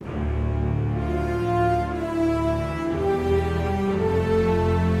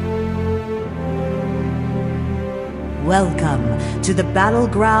Welcome to the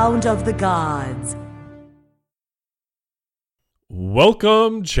battleground of the gods.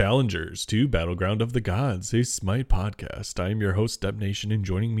 Welcome, challengers, to Battleground of the Gods, a Smite podcast. I am your host, Deb Nation, and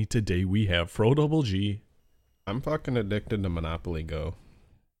joining me today we have Fro Double G. I'm fucking addicted to Monopoly Go.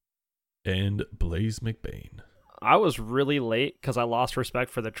 And Blaze McBain. I was really late because I lost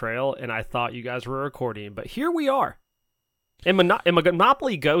respect for the trail, and I thought you guys were recording, but here we are. And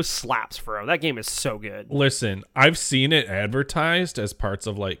Monopoly Go slaps, bro. That game is so good. Listen, I've seen it advertised as parts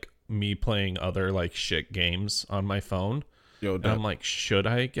of, like, me playing other, like, shit games on my phone. Yo, and I'm like, should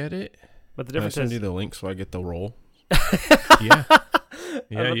I get it? But the difference Can I send is you the link so I get the roll? Yeah.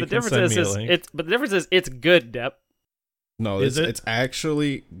 Yeah, You can send me a link. but the difference is it's good, Dep. No, it's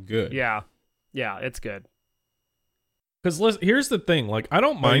actually good. Yeah, it's good. Because here's the thing, like, I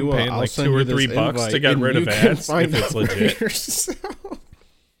don't mind I'll paying like send $2 or you this $3 invite to get and rid you of can ads find if it's out for legit. yourself.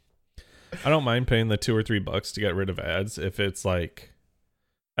 I don't mind paying the $2 or $3 to get rid of ads if it's like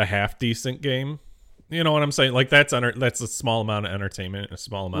a half decent game. You know what I'm saying? Like that's a small amount of entertainment, a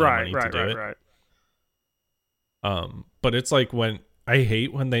small amount of money to do it. Right. But it's like when I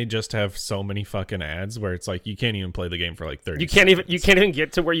hate when they just have so many fucking ads where it's like you can't even play the game for like 30 You can't seconds. even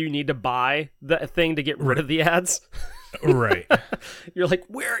get to where you need to buy the thing to get rid of the ads. Right. You're like,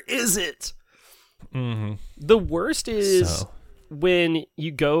 where is it? Mm-hmm. The worst is when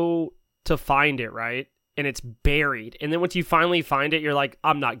you go to find it, right? And it's buried. And then once you finally find it, you're like,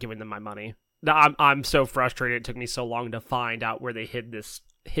 I'm not giving them my money. I'm so frustrated. It took me so long to find out where they hid this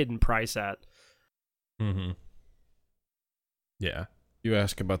hidden price at. Mm-hmm. Yeah. You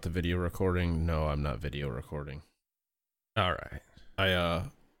ask about the video recording? No, I'm not video recording. All right.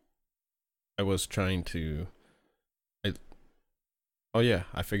 I was trying to. Oh yeah,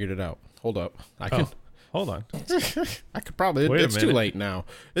 I figured it out. Hold up, I can. Hold on. I could probably. Wait a It's too minute. late now.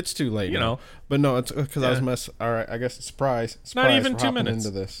 It's too late. You now. know. But no, it's because I was All right, I guess surprise. Not even we're 2 hopping minutes.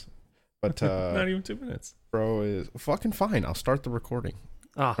 into this. But Not even 2 minutes. bro is fucking fine. I'll start the recording.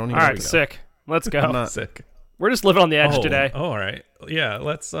 Oh, all Don't even right, go. sick. Let's go. I'm not- Sick. We're just living on the edge today. Oh, all right. Yeah,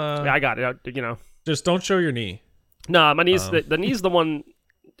 let's Yeah, I got it. just don't show your knee. No, my knee's the knee's the one.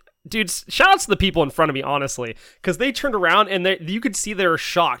 Dude, shout outs to the people in front of me, honestly, because they turned around and you could see they were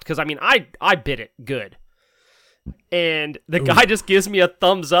shocked. Because I bit it good, and the guy just gives me a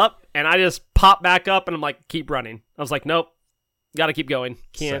thumbs up, and I just pop back up, and I'm like, keep running. I was like, nope, got to keep going.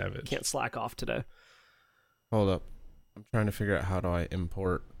 Can't slack off today. Hold up. I'm trying to figure out how do I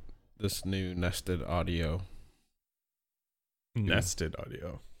import this new nested audio. Nested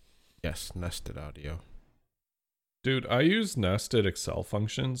audio. Yes, nested audio. Dude, I use nested Excel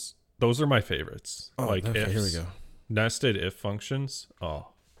functions. Those are my favorites. Like okay, ifs. here we go. Nested if functions. Oh,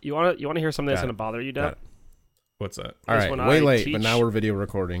 You want to hear something that's Got gonna it. bother you, Got Dad? it. what's that? All Is right, when way I late, but teach now we're video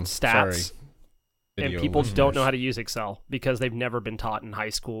recording. stats, Sorry. and Video people listeners. don't know how to use Excel because they've never been taught in high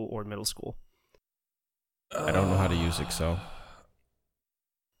school or middle school. I don't know how to use Excel.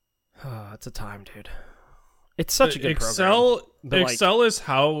 It's a time, dude. It's such a good Excel. program. But, like, Excel is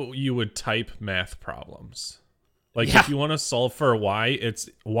how you would type math problems. Like Yeah. if you want to solve for a y, it's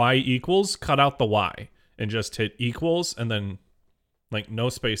y equals. Cut out the y and just hit equals, and then like no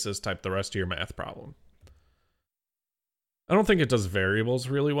spaces. Type the rest of your math problem. I don't think it does variables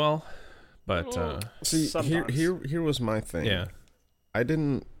really well, but See, sometimes. here was my thing. yeah. I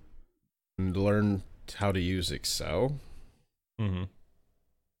didn't learn how to use Excel, Mm-hmm.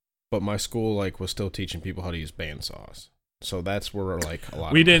 but my school was still teaching people how to use bandsaws. So that's where a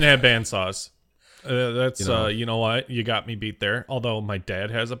lot. We of didn't have bandsaws. That's You you know. know what? You got me beat there. Although my dad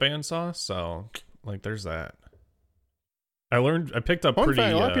has a bandsaw, so like there's that. I picked up Fun pretty.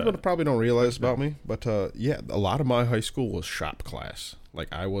 fact, a lot of people probably don't realize about me, but yeah, a lot of my high school was shop class. Like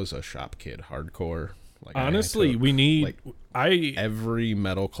I was a shop kid, hardcore. Like honestly, I took, we need. like, every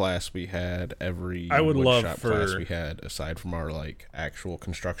metal class we had, every I would wood love shop for- class we had, aside from our actual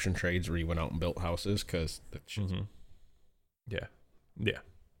construction trades where you went out and built houses, because Mhm. Yeah.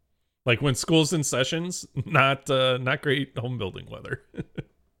 Like when school's in sessions, not great home building weather.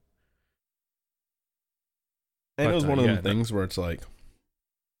 And it was one of them yeah, things where it's like,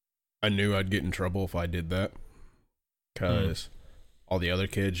 I knew I'd get in trouble if I did that, because all the other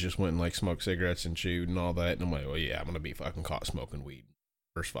kids just went and smoked cigarettes and chewed and all that, and I'm like, well, yeah, I'm gonna be fucking caught smoking weed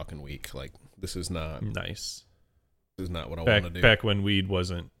first fucking week. Like this is not Nice. what I want to do. Back when weed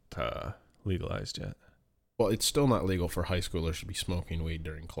wasn't legalized yet. Well, it's still not legal for high schoolers to be smoking weed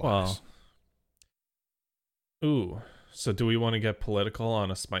during class. Ooh. So do we want to get political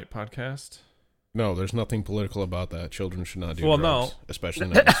on a Smite podcast? No, there's nothing political about that. Children should not do Well, drugs, no. especially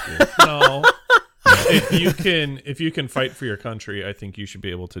not in school. No. If you can fight for your country, I think you should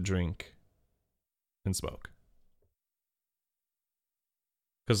be able to drink and smoke.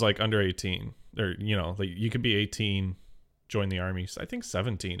 because like under 18, or like you could be 18, join the army. I think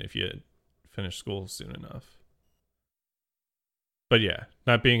 17 if you finish school soon enough. But yeah,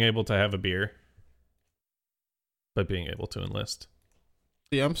 not being able to have a beer, but being able to enlist.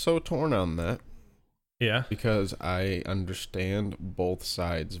 See, I'm so torn on that. Yeah. Because I understand both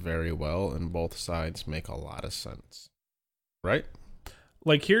sides very well, and both sides make a lot of sense. Right?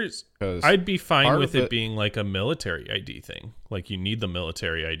 Like I'd be fine with it being like a military ID thing. Like you need the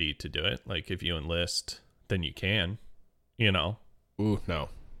military ID to do it. Like if you enlist, then you can, Ooh, no.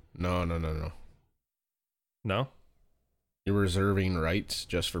 No. No? You're reserving rights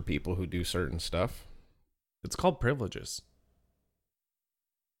just for people who do certain stuff? It's called privileges.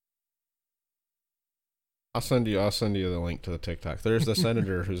 I'll send you the link to the TikTok. There's the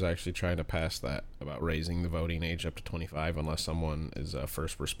senator who's actually trying to pass that about raising the voting age up to 25 unless someone is a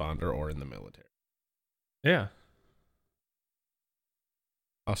first responder or in the military. Yeah.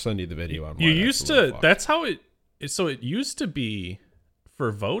 I'll send you the video on. You used to. That's how it. So it used to be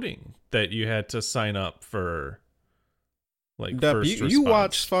for voting that you had to sign up for. Like first response. You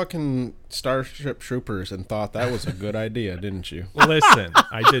watched fucking Starship Troopers and thought that was a good idea, didn't you? Listen,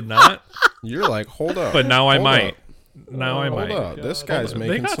 I did not. You're like, hold up. But now I might. Up. Now I might. Hold up. This guy's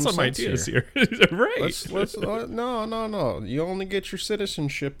making they got some sense ideas here. Right. Let's no. You only get your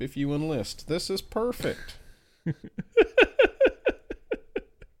citizenship if you enlist. This is perfect.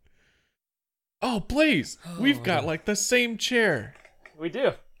 Oh, Blaze, we've got like the same chair. We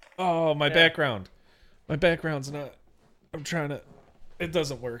do. Oh, my background. My background's not. I'm trying to. It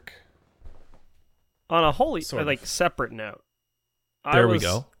doesn't work. On a wholly separate note. There we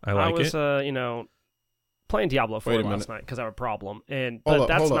go. I was playing Diablo 4 last night because I have a problem, but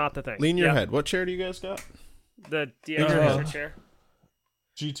that's not the thing. Lean your head. What chair do you guys got? The DX chair.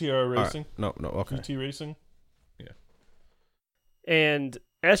 GTR Racing. Right. No. Okay. GT Racing. Yeah. And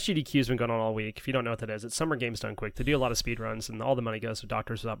SGDQ's been going on all week. If you don't know what that is, it's Summer Games Done Quick. They do a lot of speed runs, and all the money goes to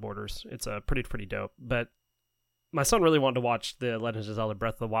Doctors Without Borders. It's pretty dope. But my son really wanted to watch the Legend of Zelda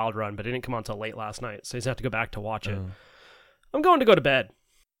Breath of the Wild run, but it didn't come on until late last night, so he's going to have to go back to watch it. I'm going to go to bed.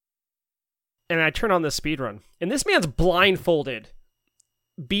 And I turn on this speed run, and this man's blindfolded,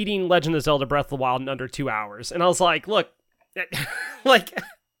 beating Legend of Zelda Breath of the Wild in under 2 hours. And I was like, look, like,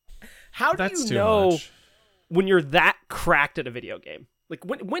 how do you know when you're that cracked at a video game? Like,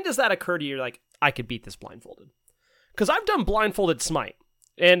 when does that occur to you? You're like, I could beat this blindfolded. Because I've done blindfolded Smite.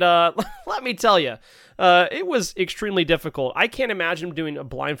 And let me tell you, it was extremely difficult. I can't imagine doing a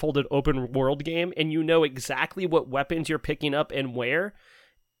blindfolded open world game and you know exactly what weapons you're picking up and where,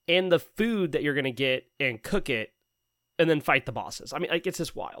 and the food that you're going to get and cook it, and then fight the bosses. I mean, like, it's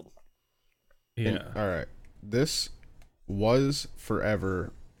just wild. Yeah. And, all right. This was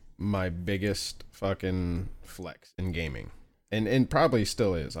forever my biggest fucking flex in gaming. And probably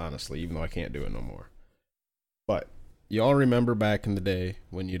still is, honestly, even though I can't do it no more. But y'all remember back in the day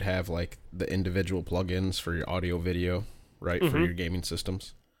when you'd have like the individual plugins for your audio video, right? For your gaming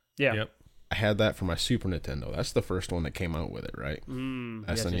systems? Yeah. Yep. I had that for my Super Nintendo. That's the first one that came out with it, right?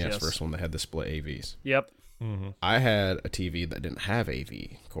 SNES, yes. first one that had the split AVs. Yep. Mm-hmm. I had a TV that didn't have AV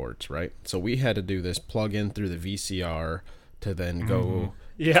cords, right? So we had to do this plug in through the VCR to then go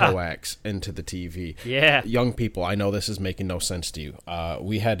coax into the TV. Yeah. Young people, I know this is making no sense to you.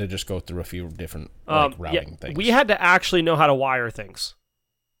 We had to just go through a few different routing things. We had to actually know how to wire things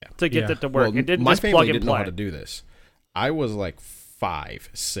to get that to work. Well, it didn't my just family plug and didn't play. know how to do this. I was like 5,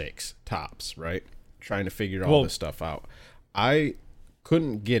 6 tops, right? Trying to figure all this stuff out. I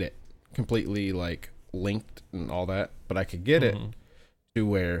couldn't get it completely like linked and all that, but I could get it to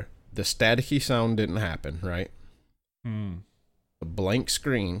where the staticky sound didn't happen, right? A blank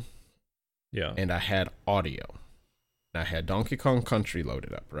screen, and I had audio. And I had Donkey Kong Country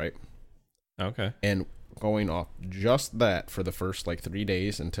loaded up, right? Okay. And going off just that for the first like 3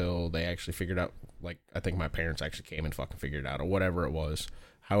 days until they actually figured out, like, I think my parents actually came and fucking figured it out, or whatever it was,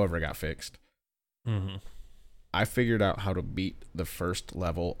 however it got fixed. I figured out how to beat the first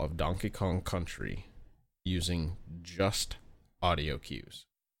level of Donkey Kong Country using just audio cues.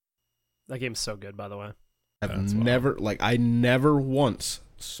 That game's so good, by the way. I never once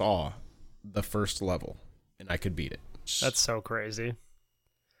saw the first level, and I could beat it. That's so crazy.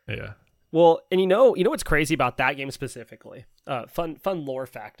 Yeah. Well, and you know what's crazy about that game specifically? Fun lore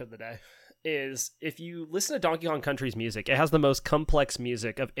fact of the day is if you listen to Donkey Kong Country's music, it has the most complex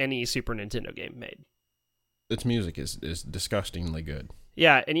music of any Super Nintendo game made. Its music is disgustingly good.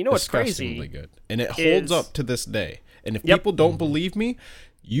 Yeah, and you know what's disgustingly crazy? Good, and it holds up to this day. And if people don't believe me,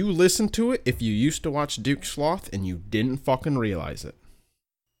 you listen to it if you used to watch Duke Sloth and you didn't fucking realize it.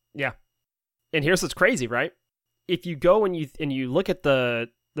 Yeah. And here's what's crazy, right? If you go and you look at the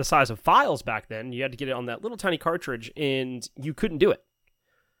the size of files back then. You had to get it on that little tiny cartridge, and you couldn't do it.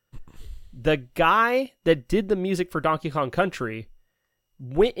 The guy that did the music for Donkey Kong Country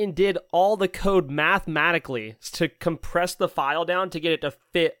went and did all the code mathematically to compress the file down to get it to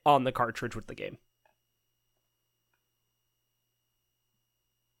fit on the cartridge with the game.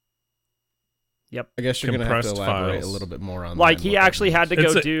 Yep. I guess you're going to have to Compressed elaborate files. a little bit more on that. Like, and he what that actually had to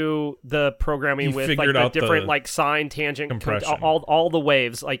means. go do the programming He with like figured the out different the like sine, tangent, compression. all the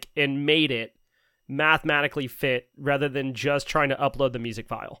waves, like, and made it mathematically fit rather than just trying to upload the music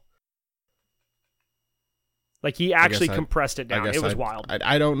file. Like, he actually compressed it down. It was wild.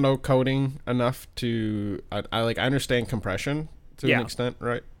 I don't know coding enough to... I understand compression to an extent,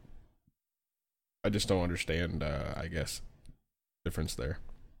 right? I just don't understand, I guess, difference there.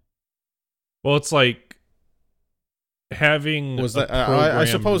 Well, it's like having Was a that? I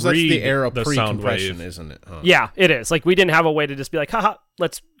suppose that's the read era the sound pre-compression, wave. isn't it? Huh? Yeah, it is. Like, we didn't have a way to just be like, haha,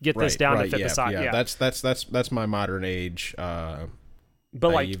 let's get this down to fit the side. Yeah. That's my modern age but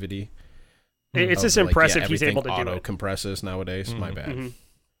naivety. It's just impressive he's able to do auto it. compresses nowadays. My bad. Mm-hmm.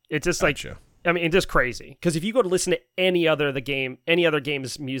 It's just Gotcha. I mean, it's just crazy. Because if you go to listen to any other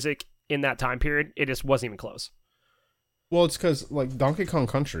game's music in that time period, it just wasn't even close. Well, it's because like Donkey Kong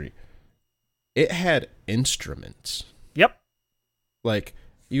Country, it had instruments. Yep. Like,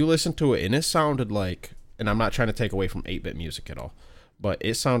 you listen to it and it sounded like, and I'm not trying to take away from 8-bit music at all, but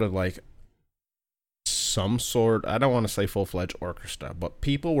it sounded like some sort, I don't want to say full-fledged orchestra, but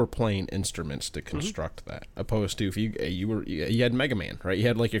people were playing instruments to construct that, opposed to if you had Mega Man, right? You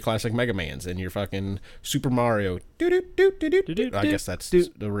had like your classic Mega Mans and your fucking Super Mario. I guess that's the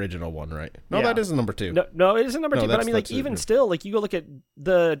original one, right? No, that isn't number 2. No, it isn't number 2. But I mean, like, that's even still, like, you go look at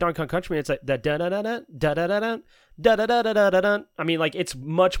the Donkey Kong Country, it's like that da da da da da da da da da da da da da da. I mean, like, it's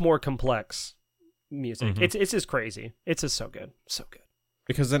much more complex music. Mm-hmm. It's just crazy. It's just so good, so good.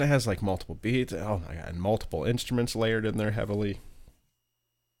 Because then it has like multiple beats. Oh my god, and multiple instruments layered in there heavily.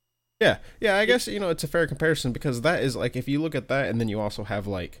 Yeah, I guess, it's a fair comparison, because that is like, if you look at that, and then you also have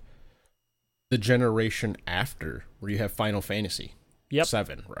like the generation after, where you have Final Fantasy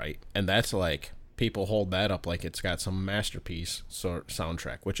 7, right? And that's like, people hold that up like it's got some masterpiece sort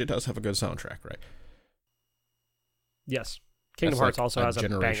soundtrack, which it does have a good soundtrack, right? Yes. Kingdom That's Hearts like also a has a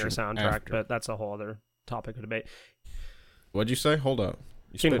banger generation soundtrack, after. but that's a whole other topic of debate. What'd you say? Hold up.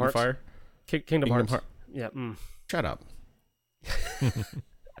 You Kingdom spitting Hearts. fire? Kingdom Hearts. Heart- Yeah. Shut up.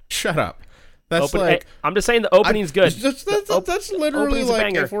 Shut up. That's I'm just saying the opening's good. That's literally opening's a like,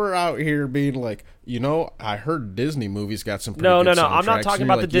 banger. if we're out here being like, I heard Disney movies got some pretty No. good I'm not soundtracks, talking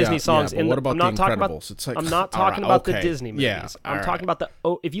and about you're the Disney songs. but what about I'm not the talking about. Incredibles? It's like, I'm not all talking right, about the okay. Disney movies. Yeah, I'm talking about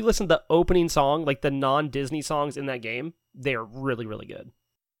if you listen to the opening song, like the non-Disney songs in that game, they are really, really good.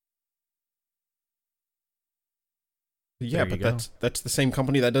 Yeah, There you but that's the same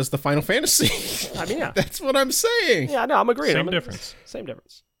company that does the Final Fantasy. I mean, yeah. That's what I'm saying. Yeah, no, I'm agreeing. Same difference. Same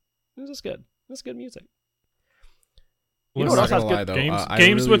difference. This is good. This is good music. You know what else has lie, good though? games? I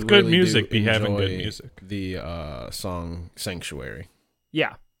Games really, with good really music do be having good enjoy music. The song Sanctuary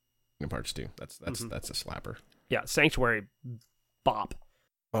Yeah. in parts 2. That's a slapper. Yeah. Sanctuary bop.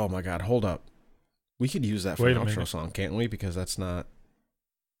 Oh my god, hold up. We could use that for Wait an a outro minute. song, can't we? Because it's a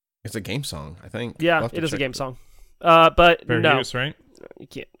game song, I think. Yeah, We'll have to it is a check game song. But Fair no, use, right? you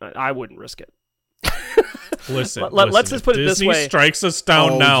can't. I wouldn't risk it. Listen, Let's just put it Disney this way. strikes us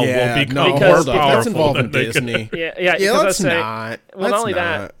down now. Yeah, We'll become no, more Because- hold up. powerful That's involving than they could- Disney. Yeah, Yeah, because I let's say, not. well, Let's not only not.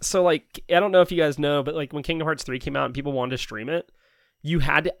 that. So, like, I don't know if you guys know, but like when Kingdom Hearts 3 came out and people wanted to stream it, you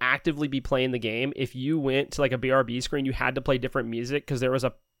had to actively be playing the game. If you went to like a BRB screen, you had to play different music because there was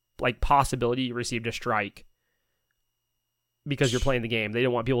a like possibility you received a strike because you're playing the game. They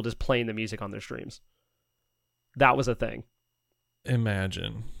didn't want people just playing the music on their streams. That was a thing.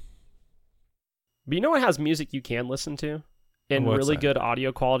 Imagine. But you know what has music you can listen to and What's really that? good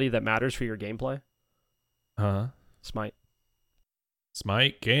audio quality that matters for your gameplay? Smite.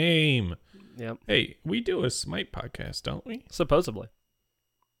 Smite game. Yep. Hey, we do a Smite podcast, don't we? Supposedly.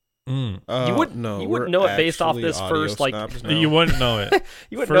 Mm. You wouldn't know it based off this first, like- You wouldn't know it.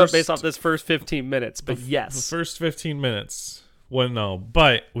 You wouldn't know it based First- off this first 15 minutes, but The yes. first 15 minutes. Wouldn't know.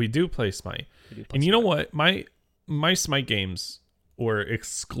 But we do play Smite. We do play And you know Smite. what? My Smite games were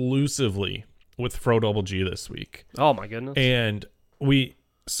exclusively with Fro Double G this week. Oh my goodness. And we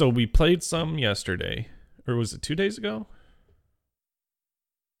played some yesterday. Or was it 2 days ago?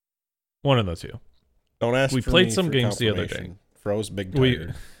 One of the two. Don't ask. We for played me some for games the other day. confirmation. Fro's big We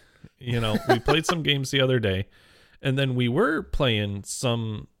tired. we played some games the other day. And then we were playing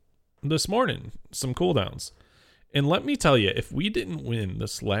some this morning, some cooldowns. And let me tell you, if we didn't win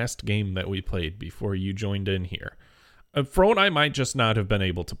this last game that we played before you joined in here, Fro and I might just not have been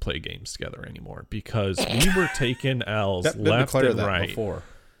able to play games together anymore because we were taking L's left and right. Before.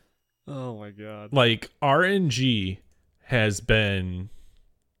 Oh my god! Like RNG has been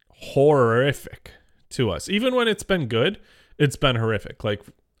horrific to us. Even when it's been good, it's been horrific. Like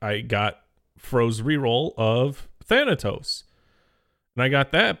I got Fro's reroll of Thanatos, and I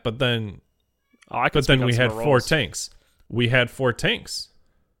got that, but then we had 4 tanks. We had 4 tanks,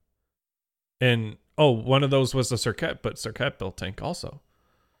 and one of those was a Circuit, but Circuit built tank also.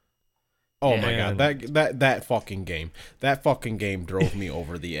 Oh my god, that fucking game. That fucking game drove me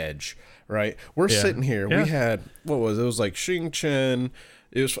over the edge, right? We're sitting here. We had it was like Xing Chen.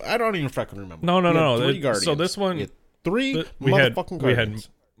 It was I don't even fucking remember. No. 3 Guardians. So this one 3 Guardians. motherfucking We Guardians.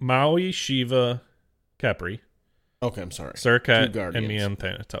 had Maui, Shiva, Kepri. Okay, I'm sorry. Circuit and me and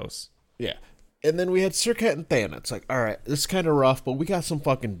Thanatos. Yeah. And then we had Circuit and Thana. It's like, all right, this is kind of rough, but we got some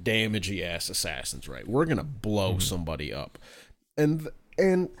fucking damagey ass assassins, right? We're gonna blow somebody up, and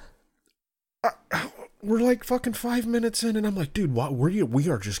we're like fucking 5 minutes in, and I'm like, dude, what? We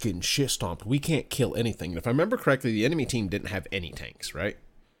are just getting shit stomped. We can't kill anything. And if I remember correctly, the enemy team didn't have any tanks, right?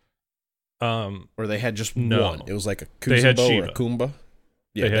 Or they had just one. It was like a Kuzubo or a Kumba.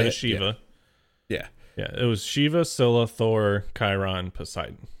 Yeah, they had a Shiva. Yeah. It was Shiva, Scylla, Thor, Chiron,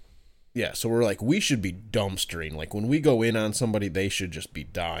 Poseidon. Yeah, so we're like, we should be dumpstering. Like, when we go in on somebody, they should just be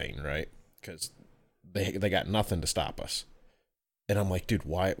dying, right? Because they got nothing to stop us. And I'm like, dude,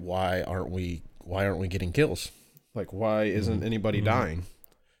 why aren't we getting kills? Like, why isn't anybody dying?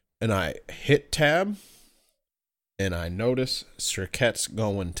 And I hit tab, and I notice Circuit's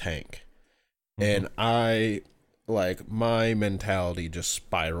going tank. And my mentality just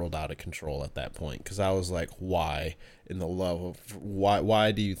spiraled out of control at that point, because I was like, why, in the love of,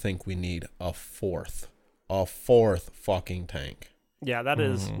 why do you think we need a fourth fucking tank? Yeah, that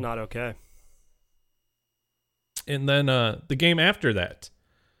is not okay. And then the game after that,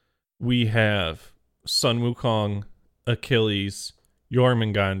 we have Sun Wukong, Achilles,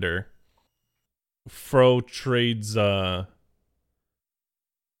 Jormungandr. Fro trades Sylvanas.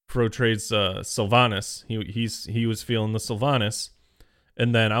 He was feeling the Sylvanas,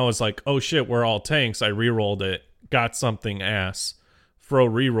 and then I was like, oh shit, we're all tanks. I rerolled it, got something ass. Fro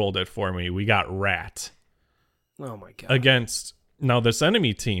rerolled it for me. We got Rat. Oh my god. Against now this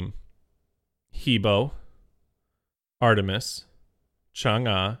enemy team, Hebo, Artemis,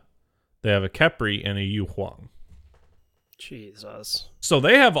 Chang'e. They have a Kepri and a Yu Huang. Jesus. So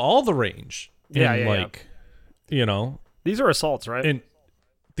they have all the range. Yeah. You know, these are assaults, right? And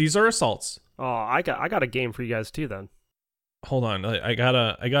these are assaults. Oh, I got a game for you guys too then. Hold on, I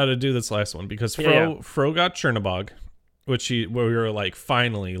gotta do this last one because Fro got Chernobog, where we were like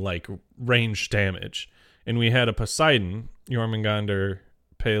finally like range damage, and we had a Poseidon, Jormungandr,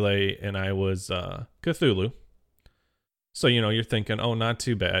 Pele, and I was Cthulhu. So you're thinking, oh, not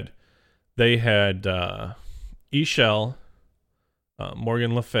too bad. They had Ishel,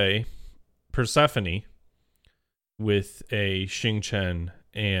 Morgan Le Fay, Persephone, with a Xing Chen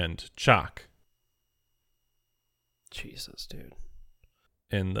and Chak. Jesus, dude.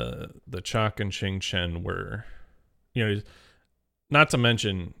 And the Chak and Xing Chen were, not to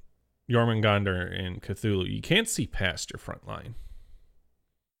mention Jormungandr and Cthulhu, you can't see past your front line.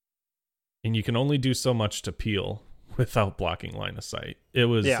 And you can only do so much to peel without blocking line of sight. It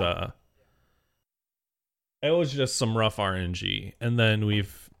was just some rough RNG. And then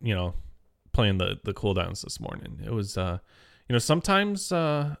we've, playing the cooldowns this morning. It was sometimes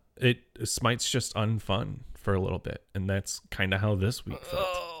Smite's just unfun for a little bit, and that's kind of how this week felt.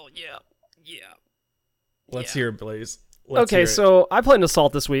 Oh, yeah. Let's hear it, Blaze. So I played an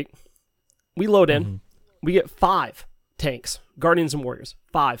assault this week. We load in. Mm-hmm. We get 5 tanks, Guardians and Warriors.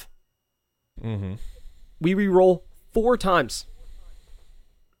 5. Mm-hmm. We reroll 4 times,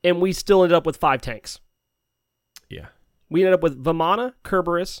 and we still ended up with 5 tanks. Yeah. We ended up with Vamana,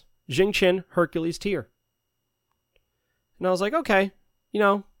 Kerberos, Xing Chen, Hercules, Tyr. And I was like, okay,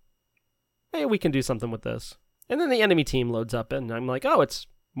 hey, we can do something with this. And then the enemy team loads up, and I'm like, oh, it's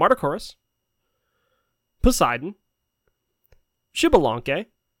Martichoros, Poseidon, Shibalanke,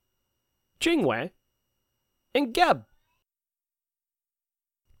 Jingwei, and Geb.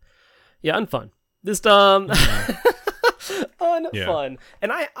 Yeah, unfun. This unfun. Yeah.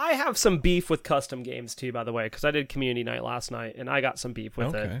 And I have some beef with custom games too, by the way, because I did community night last night, and I got some beef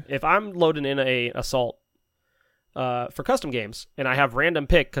with it. If I'm loading in a assault for custom games, and I have random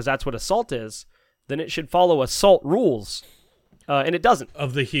pick because that's what assault is, then it should follow assault rules, and it doesn't.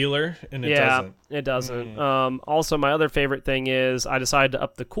 Of the healer, and it doesn't. It doesn't. Also, my other favorite thing is I decided to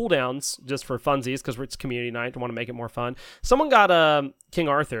up the cooldowns just for funsies because it's community night. I want to make it more fun. Someone got King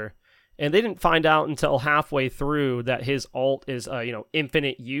Arthur, And they didn't find out until halfway through that his ult is,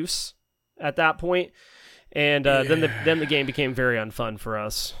 infinite use at that point. And then the game became very unfun for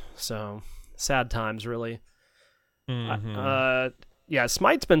us. So sad times, really. Mm-hmm.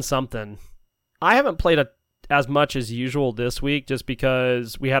 Smite's been something. I haven't played as much as usual this week just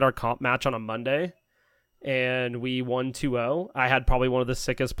because we had our comp match on a Monday and we won 2-0. I had probably one of the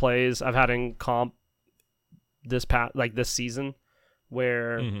sickest plays I've had in comp this season,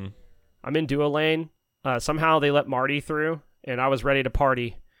 where I'm in duo lane. Somehow they let Marty through, and I was ready to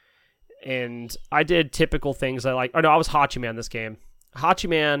party. And I did typical things I was Hachiman this game.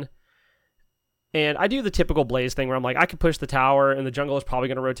 Hachiman, and I do the typical Blaze thing where I'm like, I could push the tower, and the jungle is probably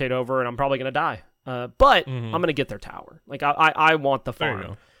going to rotate over, and I'm probably going to die. But I'm going to get their tower. Like, I want the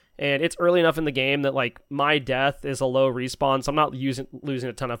farm. And it's early enough in the game that, like, my death is a low respawn, so I'm not losing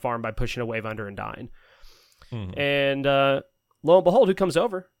a ton of farm by pushing a wave under and dying. And lo and behold, who comes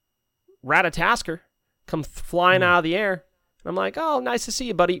over? Ratatasker comes flying out of the air. And I'm like, oh, nice to see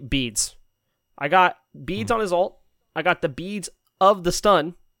you, buddy. Beads. I got beads on his ult. I got the beads of the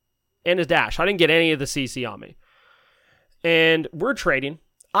stun and his dash. I didn't get any of the CC on me. And we're trading.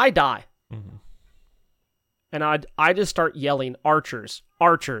 I die. And I just start yelling, archers,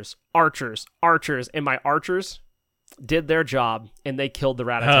 archers, archers, archers. And my archers did their job, and they killed the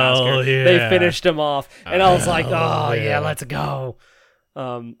Ratatasker. Yeah. They finished him off. And I was like, let's go.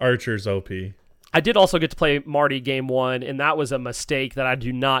 Archer's OP. I did also get to play Marty game 1, and that was a mistake that I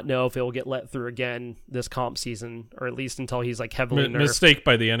do not know if it will get let through again this comp season, or at least until he's like heavily nerfed. Mistake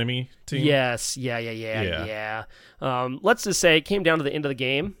by the enemy team? Yes. Yeah. Let's just say it came down to the end of the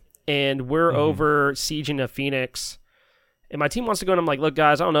game, and we're over sieging a Phoenix, and my team wants to go, and I'm like, look,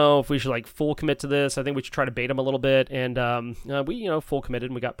 guys, I don't know if we should like full commit to this. I think we should try to bait him a little bit, and we full committed,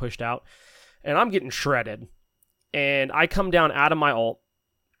 and we got pushed out, and I'm getting shredded, and I come down out of my ult.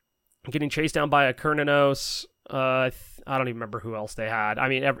 I'm getting chased down by a Kernanos. I don't even remember who else they had. I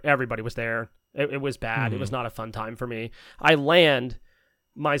mean, everybody was there. It was bad. It was not a fun time for me. I land.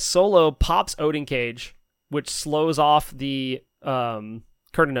 My solo pops Odin Cage, which slows off the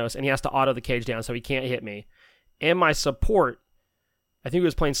Kernanos, and he has to auto the cage down so he can't hit me. And my support, I think he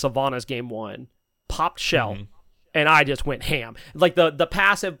was playing Sylvanas game 1, popped Shell, and I just went ham. Like the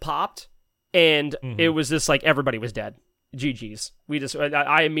passive popped, and it was just like everybody was dead. GG's.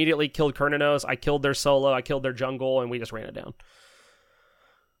 I immediately killed Kernanos. I killed their solo. I killed their jungle, and we just ran it down.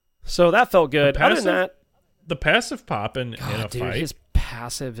 So that felt good. Other than that, the passive pop in a fight. His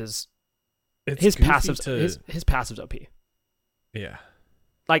passive is his passive's OP. Yeah.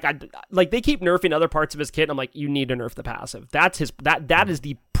 Like they keep nerfing other parts of his kit. And I'm like, you need to nerf the passive. That's that is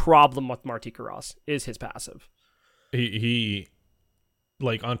the problem with Marty Karas, is his passive. He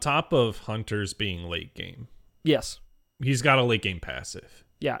like on top of Hunters being late game. Yes. He's got a late game passive.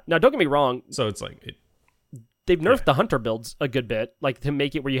 Yeah. Now, don't get me wrong. So it's like they've nerfed the Hunter builds a good bit, like to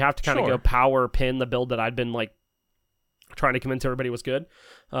make it where you have to kind of go power pin the build that I'd been like trying to convince everybody was good.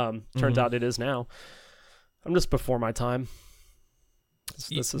 Turns out it is now. I'm just before my time.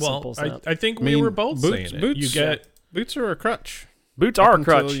 This is simple as that. I think we were both saying it. Boots, boots are a crutch. Boots are a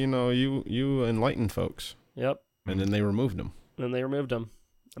crutch. Until, you enlighten folks. Yep. And then they removed them.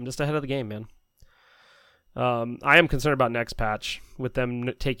 I'm just ahead of the game, man. I am concerned about next patch with them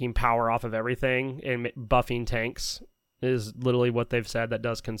taking power off of everything and buffing tanks is literally what they've said. That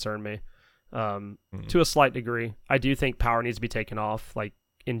does concern me to a slight degree. I do think power needs to be taken off, like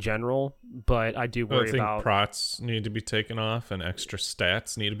in general, but I do worry about prots need to be taken off, and extra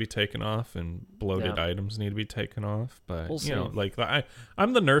stats need to be taken off, and bloated items need to be taken off. But we'll like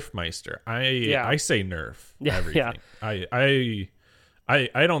I'm the nerf meister. I say nerf everything.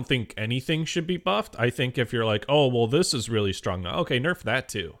 I don't think anything should be buffed. I think if you're like, oh, well, this is really strong now. Okay, nerf that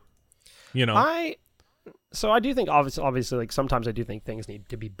too. So I do think, obviously, like sometimes I do think things need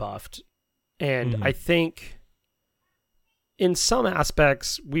to be buffed. And I think in some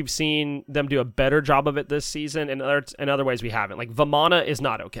aspects, we've seen them do a better job of it this season. And in other ways, we haven't. Like, Vamana is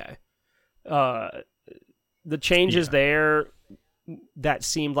not okay. The changes there that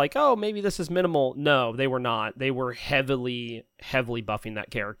seemed like, oh, maybe this is minimal. No, they were not. They were heavily buffing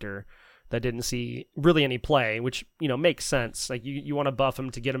that character that didn't see really any play, which, makes sense. Like, you want to buff him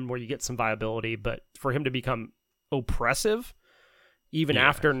to get him where you get some viability, but for him to become oppressive, even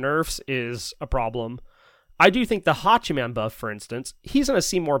after nerfs, is a problem. I do think the Hachiman buff, for instance, he's going to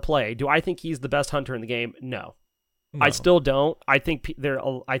see more play. Do I think he's the best hunter in the game? No. I still don't. I think there's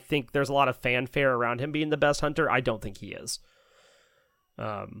a lot of fanfare around him being the best hunter. I don't think he is.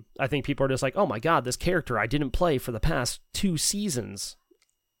 I think people are just like, oh my god, this character I didn't play for the past 2 seasons.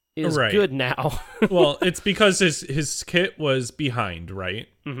 is Right. good now. Well, it's because his kit was behind, right?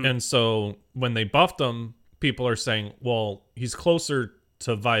 Mhm. And so when they buffed him, people are saying, well, he's closer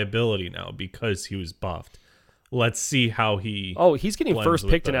to viability now because he was buffed. Let's see how he Oh, he's getting blends first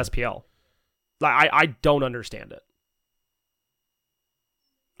with picked in the- SPL. Like I don't understand it.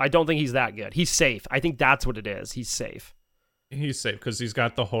 I don't think he's that good. He's safe. I think that's what it is. He's safe. He's safe because he's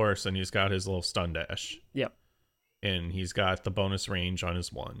got the horse and he's got his little stun dash. Yep. And he's got the bonus range on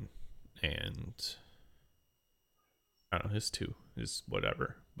his 1. And I don't know, his 2 is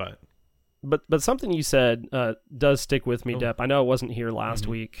whatever. But something you said does stick with me, Oh. Depp. I know it wasn't here last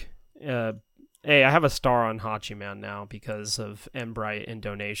week. Hey, I have a star on Hachiman now because of Embright and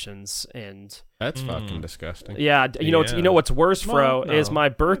donations, and That's fucking disgusting. yeah, you know, you know what's worse, Fro, Well, no. is my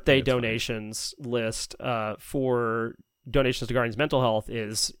birthday it's fine. donations list for donations to Guardians Mental Health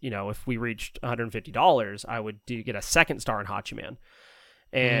is, you know, if we reached $150, I would get a second star in Hachiman.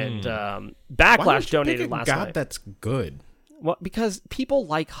 And Why Backlash don't you donated pick a last god night. that's good. Well, because people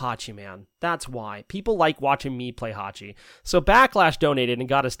like Hachiman. That's why. People like watching me play Hachi. So Backlash donated and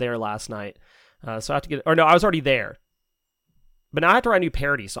got us there last night. So I have to get... Or no, I was already there. But now I have to write a new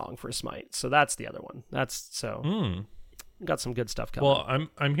parody song for Smite. So that's the other one. That's... So... Got some good stuff coming. Well,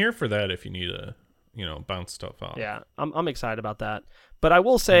 I'm here for that if you need to, bounce stuff off. Yeah, I'm excited about that. But I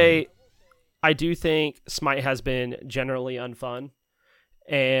will say, I do think Smite has been generally unfun.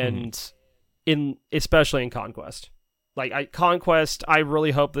 And especially in Conquest. Like Conquest, I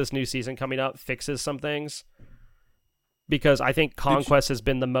really hope this new season coming up fixes some things, because I think Conquest has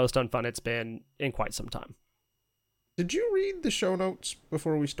been the most unfun it's been in quite some time. Did you read the show notes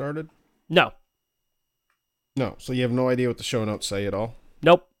before we started? No. No, so you have no idea what the show notes say at all?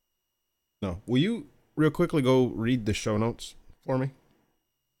 Nope. No. Will you real quickly go read the show notes for me?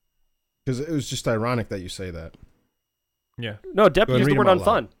 Because it was just ironic that you say that. Yeah. No, Depp Go ahead, used the read word them out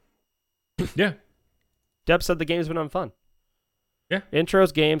loud. unfun. Yeah. Depp said the game's been unfun. Yeah.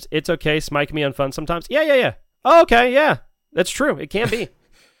 Intros, games, it's okay. Smite can be unfun sometimes. Yeah. Oh, okay, yeah. That's true. It can be.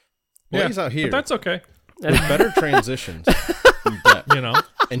 Well, Yeah, he's out here But that's okay. with better transitions than Depp.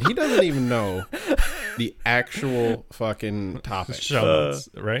 And he doesn't even know the actual fucking topic. Show notes,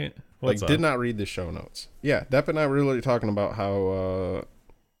 right? What's Did up? not read the show notes. Yeah, Depp and I were really talking about how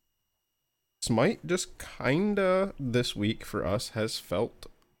Smite just kinda this week for us has felt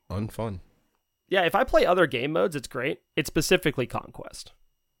unfun. Yeah, if I play other game modes, it's great. It's specifically Conquest.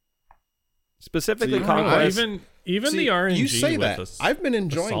 Specifically See, Conquest. Even See, the RNG you say with that. this, I've been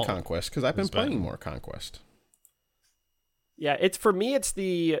enjoying assault Conquest because I've been is bad. playing more Conquest. Yeah, it's for me. It's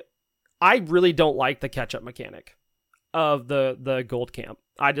I really don't like the catch up mechanic of the gold camp.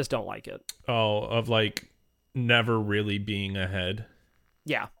 I just don't like it. of never really being ahead.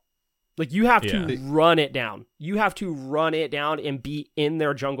 Yeah, like you have to Yeah. run it down. You have to run it down and be in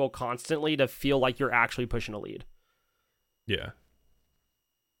their jungle constantly to feel like you're actually pushing a lead. Yeah.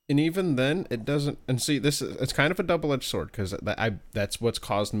 And even then, it doesn't. And see, it's kind of a double-edged sword because that's what's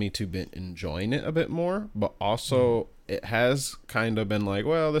caused me to be enjoying it a bit more. But also, it has kind of been like,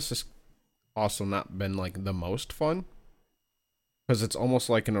 well, this has also not been like the most fun because it's almost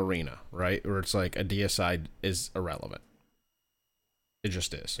like an arena, right? Where it's like a DSI is irrelevant. It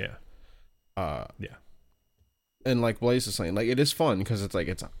just is. Yeah. Yeah. And like Blaze is saying, like it is fun because it's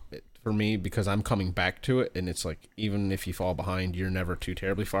like for me because I'm coming back to it, and it's like even if you fall behind, you're never too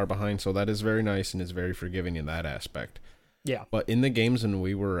terribly far behind. So that is very nice and is very forgiving in that aspect. Yeah. But in the games when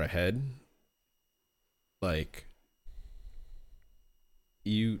we were ahead, like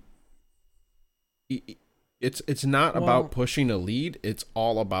it's not Well- about pushing a lead. It's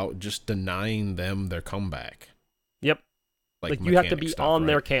all about just denying them their comeback. Yep. Like you have to be mechanic stuff, on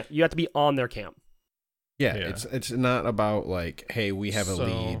their right? camp. You have to be on their camp. Yeah, Yeah. it's not about like, hey, we have a So-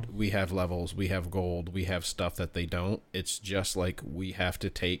 lead, we have levels, we have gold, we have stuff that they don't. It's just like we have to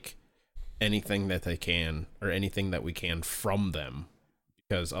take anything that they can or anything that we can from them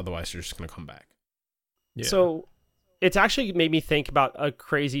because otherwise they're just going to come back. Yeah. So it's actually made me think about a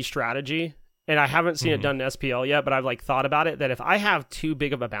crazy strategy, and I haven't seen it done in SPL yet, but I've like thought about it, that if I have too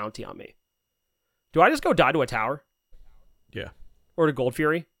big of a bounty on me, do I just go die to a tower? Yeah. Or to Gold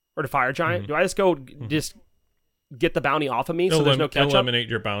Fury? Or to Fire Giant? Do I just go just get the bounty off of me so there's no catch up? Eliminate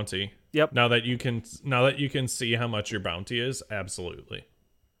your bounty. Yep. Now that you can see how much your bounty is, absolutely.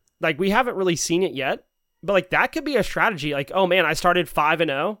 Like, we haven't really seen it yet, but like that could be a strategy. Like, oh man, I started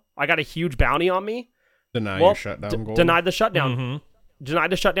 5-0. I got a huge bounty on me. Deny Well, your shutdown gold. Denied the shutdown. Mm-hmm. Denied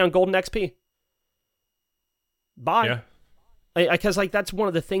the shutdown golden XP. Bye. Yeah. Because like that's one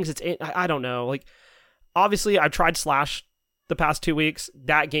of the things I don't know. Like, obviously I've tried Slash the past 2 weeks.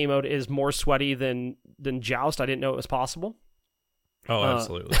 That game mode is more sweaty than Joust. I didn't know it was possible. Oh,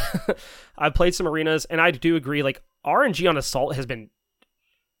 absolutely. I've played some arenas, and I do agree, like, RNG on Assault has been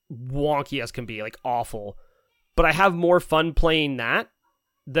wonky as can be, like, awful. But I have more fun playing that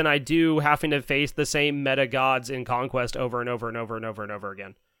than I do having to face the same meta gods in Conquest over and over and over and over and over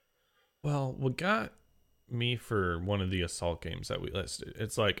again. Well, what got me for one of the Assault games that we listed,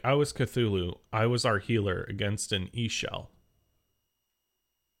 it's like, I was Cthulhu, I was our healer against an E-Shell.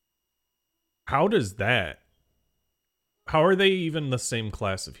 How are they even the same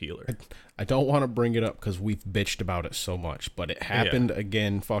class of healer? I don't want to bring it up because we've bitched about it so much, but it happened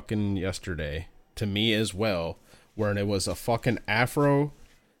again fucking yesterday to me as well, where it was a fucking Afro,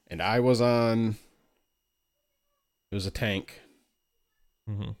 and I was on... It was a tank.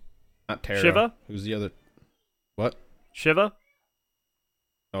 Mm-hmm. Not Terra. Shiva? Who's the other... What? Shiva?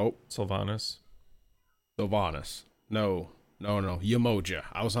 Nope. Sylvanas. Sylvanas. No. Yamoja.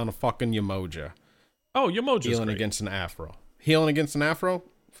 I was on a fucking Yamoja. Oh, Yamoja's Healing great. against an Afro. Healing against an Afro?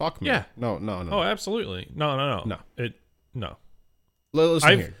 Fuck me. Yeah. No. Oh, absolutely. No. No. No.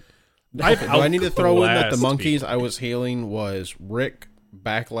 Listen here. Do I've I need to throw in that the outclassed monkeys people. I was healing was Rick,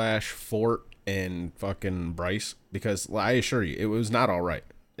 Backlash, Fort, and fucking Bryce? Because I assure you, it was not all right.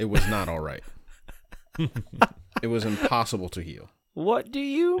 It was not all right. It was impossible to heal. What do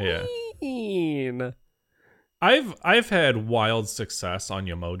you Yeah. mean? I've had wild success on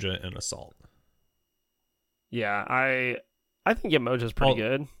Yamoja and Assault. Yeah, I think Yamoja's pretty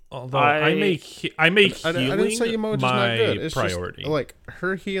good. Although I make healing I didn't say Emoji's my not good. It's priority. Just, like,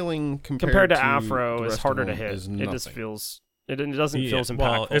 her healing Compared to the Afro is rest harder of to them hit. is It just nothing. feels it doesn't feel as impactful.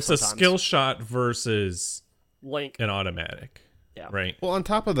 Well, it's a sometimes. skill shot versus Link. an automatic. Yeah. Right. Well, on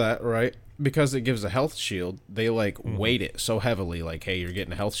top of that, right, because it gives a health shield, they, like, weight it so heavily, like, hey, you're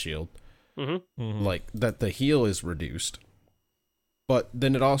getting a health shield, like, that the heal is reduced. But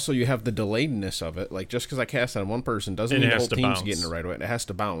then it also, you have the delayedness of it. Like, just because I cast on one person doesn't And mean it the whole has to team's bounce. getting it right away. It has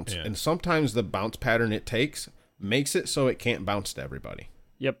to bounce. Yeah. And sometimes the bounce pattern it takes makes it so it can't bounce to everybody.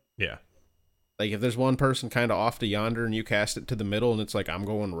 Yep. Yeah. Like, if there's one person kind of off to yonder and you cast it to the middle and it's like, I'm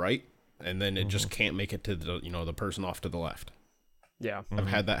going right, and then it just can't make it to the, the person off to the left. Yeah. I've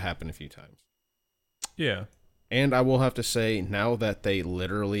had that happen a few times. Yeah. And I will have to say, now that they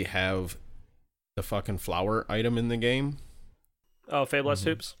literally have the fucking flower item in the game, Oh, Fabulous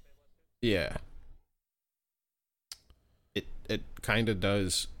Hoops. yeah, it kind of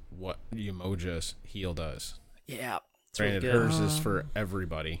does what Yamoja's heal does. Yeah. It's really Granted, good. hers is for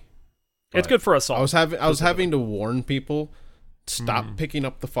everybody. It's but good for Assault. I was having to warn people, stop picking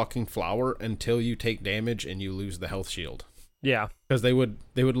up the fucking flower until you take damage and you lose the health shield. Yeah. Because they would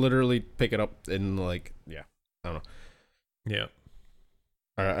literally pick it up and, like, yeah, I don't know. Yeah.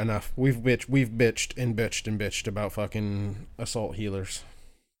 All right, enough. We've bitched about fucking Assault healers.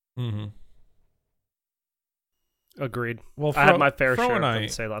 Mm-hmm. Agreed. Well, I had my fair Fro share and of I-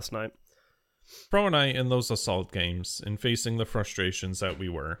 things to say last night. Pro and I, in those Assault games and facing the frustrations that we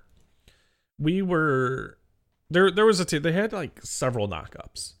were there was they had like several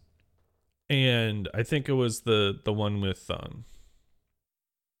knockups, and I think it was the one with it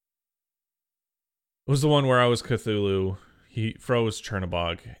was the one where I was Cthulhu, Fro was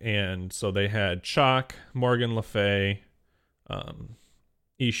Chernobog, and so they had Chalk, Morgan Le Fay,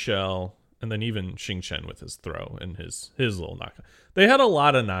 Ishel, and then even Xing Chen with his throw and his little knockup. They had a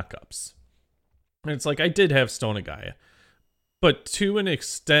lot of knockups. And it's like, I did have Stonagaya, but to an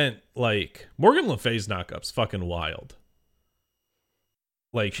extent, like, Morgan Le Fay's knockup's fucking wild.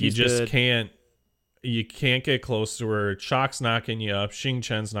 Like, She's you just good. you can't get close to her. Chalk's knocking you up, Xing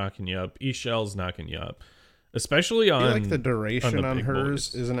Chen's knocking you up, Ishel's knocking you up. Especially I on... feel like the duration the on big hers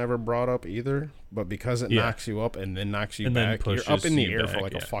boys. isn't ever brought up either, but because it Yeah. knocks you up and then knocks you And then back, you're up pushes in the you air for back,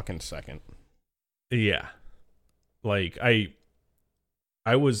 like yeah. a fucking second. Yeah. Like, I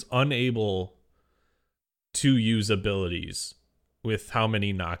was unable to use abilities with how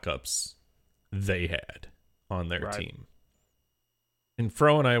many knockups they had on their Right. team. And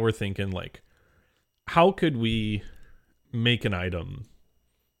Fro and I were thinking, like, how could we make an item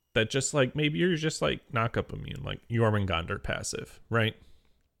that just, like, maybe you're just, like, knockup immune, like Jormungandr passive, right?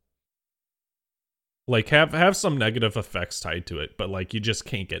 Like, have some negative effects tied to it, but, like, you just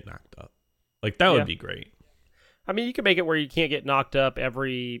can't get knocked up. Like, that Yeah. would be great. I mean, you can make it where you can't get knocked up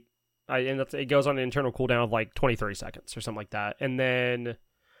it goes on an internal cooldown of like 20, 30 seconds or something like that. And then,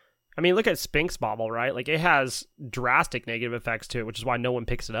 I mean, look at Sphinx Bobble, right? Like, it has drastic negative effects to it, which is why no one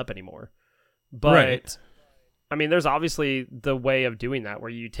picks it up anymore. But, Right. I mean, there's obviously the way of doing that where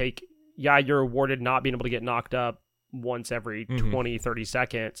you you're awarded not being able to get knocked up once every 20, 30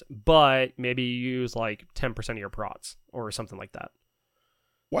 seconds, but maybe you use like 10% of your prots or something like that.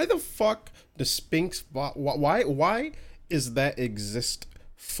 Why the fuck does Sphinx... Why is that exist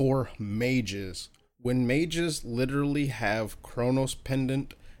for mages when mages literally have Chronos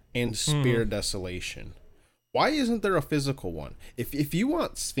Pendant and Spear Desolation? Why isn't there a physical one? If you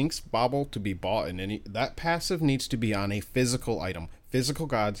want Sphinx Bauble to be bought in any, that passive needs to be on a physical item. Physical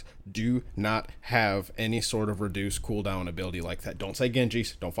gods do not have any sort of reduced cooldown ability like that. Don't say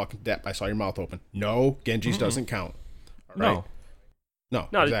Genji's. Don't fucking dep. I saw your mouth open. No, Genji's doesn't count. All right? No,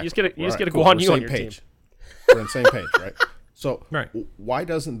 exactly. you just get a Guan Yu on your page. team. We're on the same page, right? So Right. why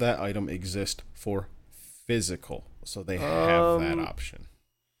doesn't that item exist for physical? So they have that option.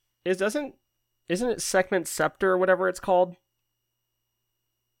 Isn't it Segment Scepter or whatever it's called?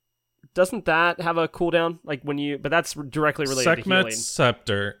 Doesn't that have a cooldown? Like when you, but that's directly related to Sekhmet healing.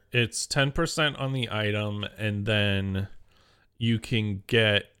 Scepter, it's 10% on the item, and then you can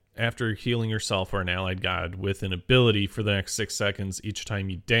get, after healing yourself or an allied god, with an ability for the next 6 seconds each time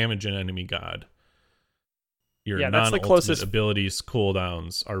you damage an enemy god. Your that's the non-ultimate closest abilities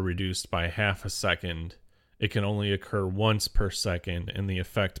cooldowns are reduced by half a second. It can only occur once per second, and the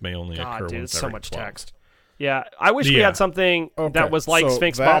effect may only occur dude, once it's so every much 12. text. Yeah, I wish we had something that was like so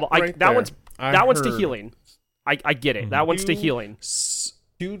Sphinx that Bauble. right That there, one's to heard healing. I get it. That one's to healing.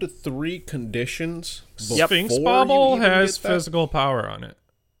 2 to 3 conditions. Sphinx before Bauble you even has get that? physical power on it.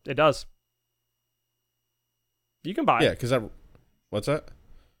 It does. You can buy it. Yeah, because what's that?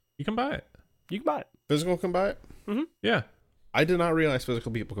 You can buy it. You can buy it. Physical can buy it? Yeah. I did not realize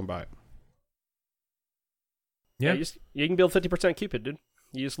physical people can buy it. Yeah. You can build 50% Cupid, dude.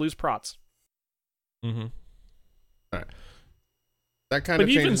 You just lose prots. Mm-hmm. All right. That kind But of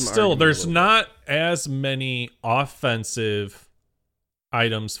even changes my still, argument a there's little not as many offensive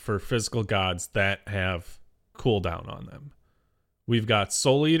items for physical gods that have cooldown on them. We've got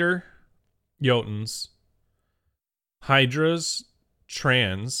Soul Eater, Jotuns, Hydras,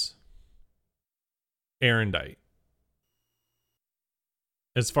 Trans, Erendite.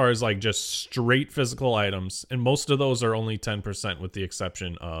 As far as like just straight physical items, and most of those are only 10% with the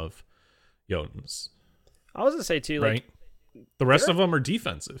exception of Jotuns. I was gonna say too, like, Right? The rest of them are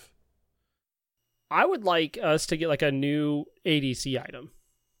defensive. I would like us to get like a new ADC item.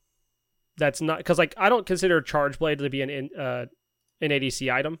 That's not because like I don't consider Charge Blade to be an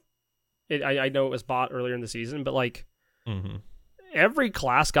ADC item. I know it was bought earlier in the season, but like every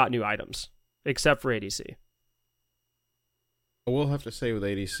class got new items except for ADC. I will have to say with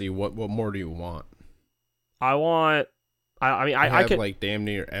ADC, what more do you want? I mean, I could like damn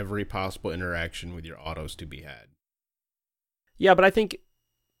near every possible interaction with your autos to be had. Yeah, but I think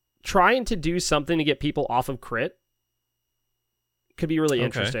trying to do something to get people off of crit could be really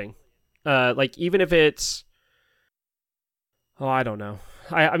interesting. Like even if it's, I don't know.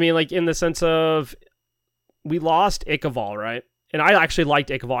 I mean, like in the sense of we lost Ichabod, right? And I actually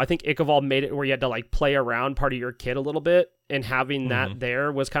liked Ichabod. I think Ichabod made it where you had to like play around part of your kit a little bit, and having that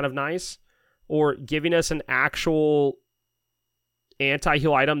there was kind of nice. Or giving us an actual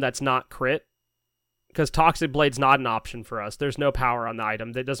anti-heal item that's not crit. Because Toxic Blade's not an option for us. There's no power on the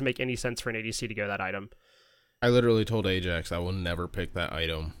item. That doesn't make any sense for an ADC to go that item. I literally told Ajax I will never pick that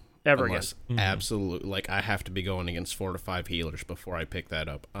item. Ever unless again. Absolutely. Like, I have to be going against 4 to 5 healers before I pick that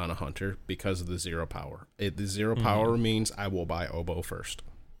up on a hunter because of the 0 power. The 0 power means I will buy Oboe first.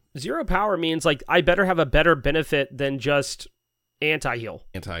 0 power means, like, I better have a better benefit than just anti-heal.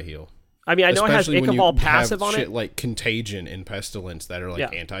 Anti-heal. I mean, I know Especially it has Ichabod passive on shit it. like Contagion and Pestilence that are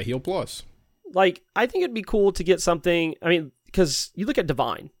like anti-heal plus. Like, I think it'd be cool to get something. I mean, because you look at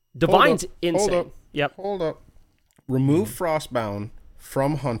Divine. Divine's insane. Hold up. Remove Frostbound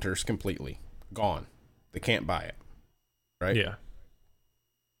from hunters completely. Gone. They can't buy it. Right? Yeah.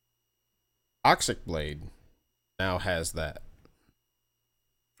 Toxic Blade now has that.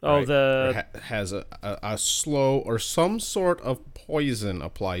 Oh, right? Has a slow or some sort of poison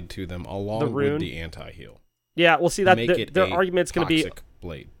applied to them along with the anti-heal. Yeah, well, see, that Make their argument's going to be Toxic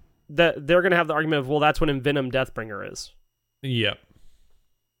Blade. that they're going to have the argument of, well, that's what Envenom Deathbringer is. Yep.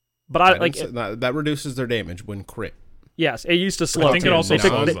 But I like that reduces their damage when crit. Yes, it used to slow. I think it also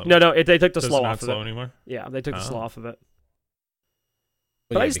slows them. They took the Does slow it not off of slow it. anymore? Yeah, they took the slow off of it.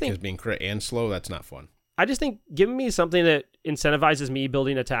 But I yeah, just because think being crit and slow, that's not fun. I just think giving me something that incentivizes me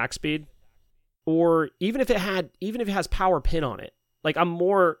building attack speed, or even if it has power pin on it, like I'm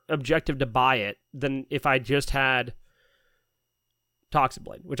more objective to buy it than if I just had Toxic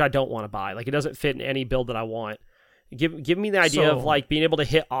Blade, which I don't want to buy. Like it doesn't fit in any build that I want. Give me the idea of like being able to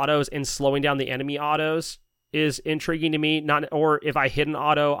hit autos and slowing down the enemy autos is intriguing to me. Or if I hit an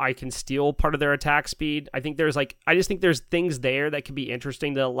auto, I can steal part of their attack speed. I just think there's things there that could be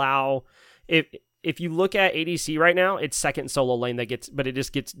interesting to allow. If you look at ADC right now, it's second solo lane but it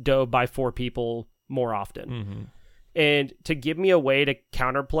just gets dove by 4 people more often. And to give me a way to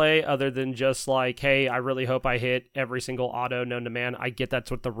counterplay other than just like, hey, I really hope I hit every single auto known to man. I get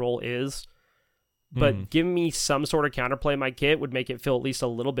that's what the role is. But giving me some sort of counterplay in my kit would make it feel at least a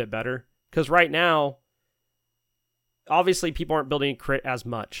little bit better. Because right now, obviously people aren't building crit as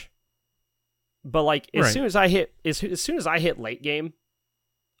much. But like as soon as I hit late game,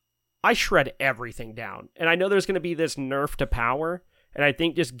 I shred everything down. And I know there's going to be this nerf to power. And I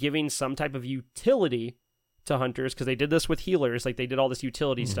think just giving some type of utility to hunters, because they did this with healers, like they did all this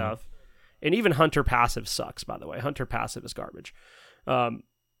utility stuff. And even hunter passive sucks, by the way. Hunter passive is garbage.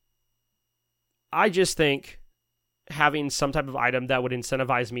 I just think having some type of item that would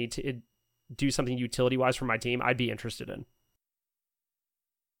incentivize me to do something utility-wise for my team, I'd be interested in.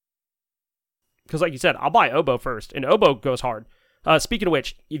 Because like you said, I'll buy Oboe first, and Oboe goes hard. Speaking of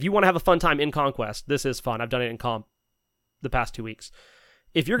which, if you want to have a fun time in Conquest, this is fun. I've done it in Comp the past 2 weeks.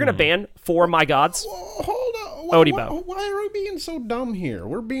 If you're going to ban 4 My Gods, hold on. Odibo. Why are we being so dumb here?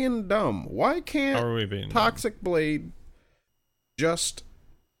 We're being dumb. Why can't Toxic Blade just...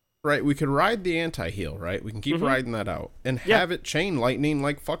 Right, we could ride the anti-heal, right? We can keep riding that out. And have it chain lightning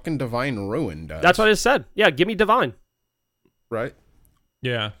like fucking Divine Ruin does. That's what I said. Yeah, give me Divine. Right?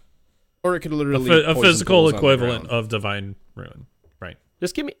 Yeah. Or it could literally... a physical equivalent of Divine Ruin. Right.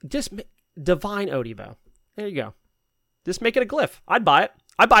 Just Divine Odibo. There you go. Just make it a glyph. I'd buy it.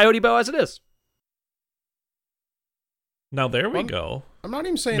 I'd buy Odibo as it is. Now there we go. I'm not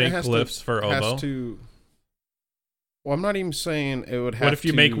even saying make it has glyphs for Oboe. Well, I'm not even saying it would have to... What if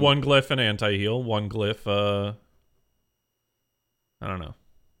you make one glyph an anti-heal, one glyph, I don't know.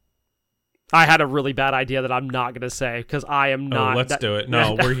 I had a really bad idea that I'm not going to say, because I am not... let's do it.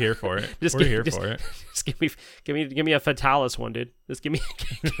 No, we're here for it. We're here for it. Just give me a Fatalis one, dude. Just give me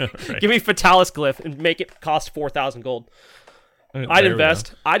give me Fatalis glyph and make it cost 4,000 gold. I'd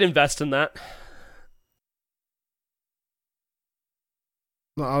invest in that.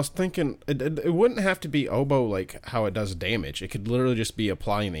 No, I was thinking it wouldn't have to be Oboe like how it does damage. It could literally just be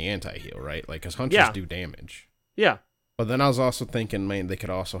applying the anti-heal, right? Like, because hunters do damage. Yeah. But then I was also thinking, man, they could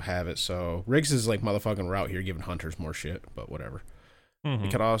also have it so... Riggs is like motherfucking route here giving hunters more shit, but whatever. You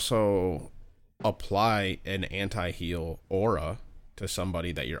could also apply an anti-heal aura to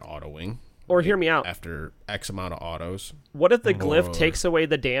somebody that you're autoing. Or hear me out. After X amount of autos. What if the glyph takes away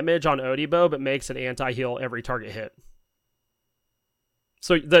the damage on Odibo, but makes an anti-heal every target hit?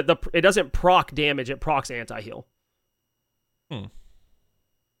 So it doesn't proc damage, it procs anti-heal.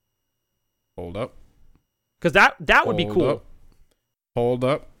 Hold up. Because that would be cool. Hold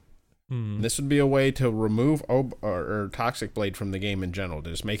up. This would be a way to remove or Toxic Blade from the game in general.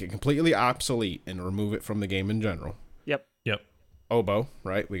 To just make it completely obsolete and remove it from the game in general. Yep. Oboe,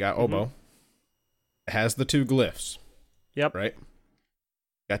 right? We got Oboe. It has the 2 glyphs. Yep. Right?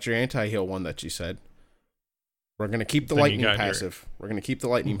 Got your anti-heal one that you said. We're going to keep the lightning passive. We're going to keep the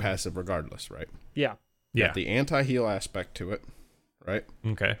lightning passive regardless, right? Yeah. Got the anti-heal aspect to it, right?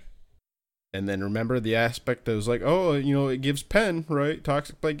 Okay. And then remember the aspect that was like, oh, you know, it gives pen, right?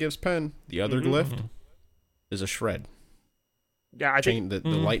 Toxic Blade gives pen. The other glyph is a shred. Yeah, I think... The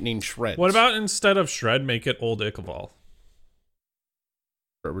lightning shreds. What about instead of shred, make it Old Ichval?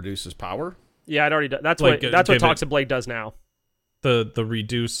 It reduces power? Yeah, it already does. That's what Toxic Blade does now. The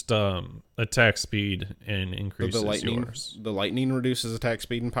reduced attack speed and increases yours. The lightning reduces attack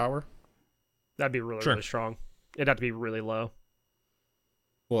speed and power? That'd be really strong. It'd have to be really low.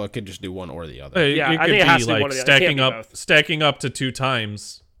 Well, it could just do one or the other. I think it has to be one or the other. Stacking up to 2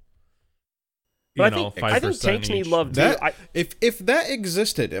 times. But I think tanks need love too. If that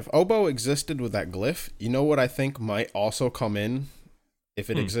existed, if Oboe existed with that glyph, you know what I think might also come in? If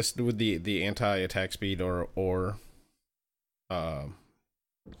it existed with the anti-attack speed or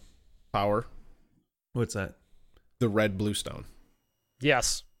power. What's that? The red bluestone.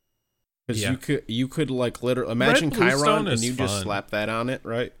 Yes. Because you could like literally imagine Chiron and you just slap that on it,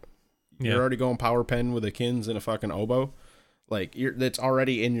 right? You're already going power pen with a Kins and a fucking Oboe. Like that's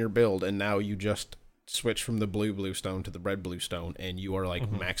already in your build, and now you just switch from the blue bluestone to the red bluestone, and you are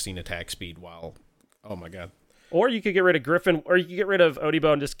like maxing attack speed while oh my god. Or you could get rid of Griffin, or you could get rid of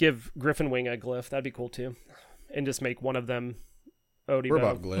Odibo and just give Griffin Wing a glyph. That'd be cool too. And just make one of them Odibo. We're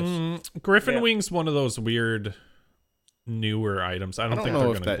about glyphs. Griffin Wing's one of those weird newer items. I don't think they're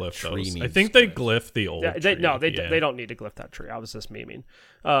going to glyph those. I think they glyph the old tree. No, they don't need to glyph that tree. I was just memeing.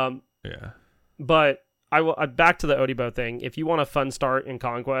 Yeah. But back to the Odibo thing. If you want a fun start in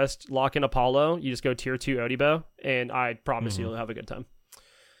Conquest, lock in Apollo. You just go tier 2 Odibo, and I promise you'll have a good time.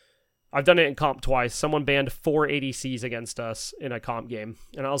 I've done it in comp twice. Someone banned 4 ADCs against us in a comp game,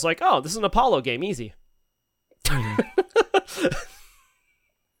 and I was like, oh, this is an Apollo game. Easy.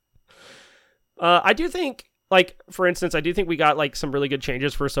 I do think like, for instance, I do think we got like some really good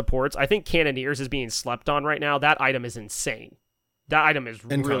changes for supports. I think Cannoneers is being slept on right now. That item is insane. That item is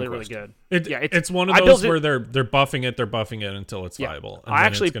And really, Conquest. really good. It's one of those where they're buffing it until it's Yeah. viable. And I then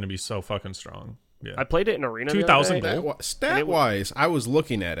actually- it's going to be so fucking strong. Yeah. I played it in Arena. 2,000 the other day. gold. Stat wise, I was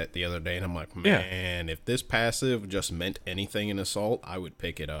looking at it the other day and I'm like, man, if this passive just meant anything in Assault, I would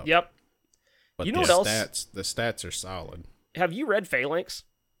pick it up. Yep. But You know the what else? the stats are solid. Have you read Phalanx?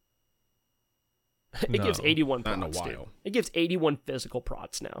 It gives No, 81 not in a prots, dude. while. It gives 81 physical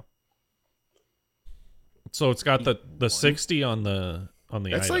prots now. So it's got the 60 on the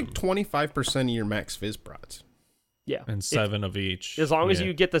That's item, like 25% of your max fizz prots. Yeah. and 7 of each. As long as Yeah,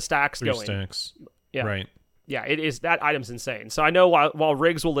 you get the stacks 3 going. stacks. Yeah. Right. Yeah, it is. That item's insane. So I know while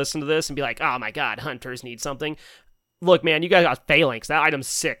Riggs will listen to this and be like, oh my god, hunters need something. Look, man, you guys got Phalanx. That item's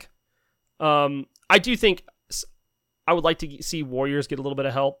sick. I do think I would like to see Warriors get a little bit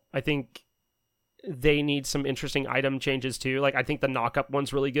of help. I think they need some interesting item changes too. Like, I think the knock-up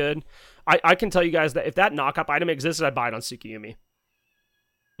one's really good. I can tell you guys that if that knock-up item existed, I'd buy it on Tsukiyomi.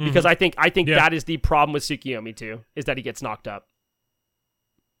 Because I think Yeah. that is the problem with Tsukiyomi too, is that he gets knocked up.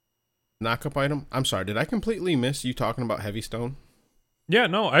 Knock-up item? I'm sorry, did I completely miss you talking about Heavy Stone? Yeah,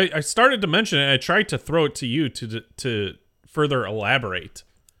 no, I started to mention it. I tried to throw it to you to further elaborate.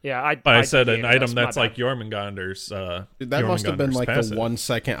 Yeah, But I said an deviated. item my that's bad. like Jormungandr's. Dude, that must have been like passive. the 1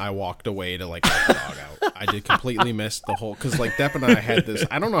 second I walked away to like let the dog out. I did completely miss the whole, because like Depp and I had this,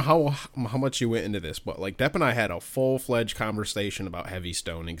 I don't know how much you went into this, but like Depp and I had a full-fledged conversation about Heavy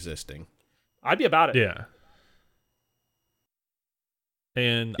Stone existing. I'd be about it. Yeah.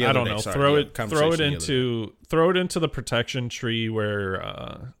 And The I other don't day, know, sorry, throw the it conversation into the protection tree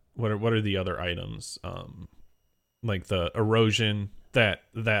where what are the other items? Like the erosion, that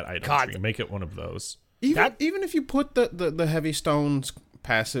item God. tree. Make it one of those. Even if you put the Heavy Stone's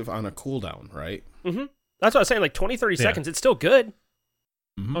passive on a cooldown, right? Mm-hmm. That's what I was saying. Like 20, 30 Yeah. seconds, it's still good.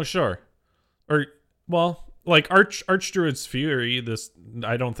 Oh sure. Or well, like Archdruid's Fury,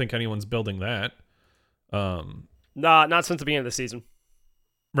 I don't think anyone's building that. Nah, not since the beginning of the season.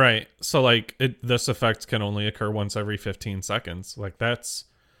 Right. So like this effect can only occur once every 15 seconds. Like that's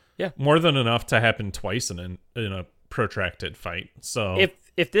more than enough to happen twice in a protracted fight. So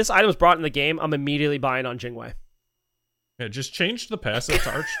If this item's brought in the game, I'm immediately buying on Jingwei. yeah, just change the passive to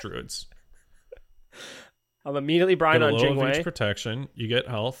Archdruids. I'm immediately Get buying a on little of each Jingwei. protection. You get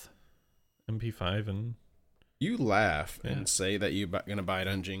health, MP5, and You laugh and say that you're going to buy it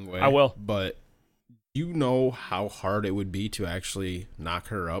on Jingwei. I will. But you know how hard it would be to actually knock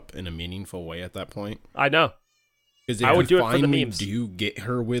her up in a meaningful way at that point? I know. Because I would do it for the finally memes. do get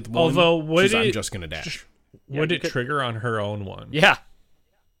her with one, although would I'm it just going to dash. would you it could- trigger on her own one? Yeah.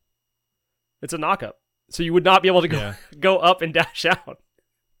 It's a knockup. So you would not be able to go up and dash out.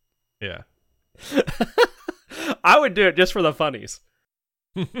 Yeah. I would do it just for the funnies.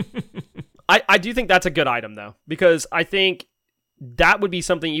 I do think that's a good item, though, because I think that would be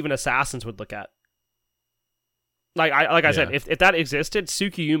something even assassins would look at. Like I said, if that existed,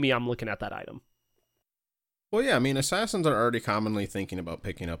 Tsukiyomi, I'm looking at that item. Well, yeah, I mean, assassins are already commonly thinking about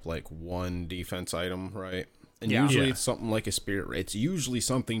picking up like one defense item, right? And Yeah. usually Yeah. it's something like a spirit. It's usually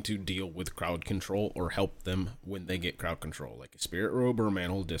something to deal with crowd control or help them when they get crowd control, like a spirit robe or a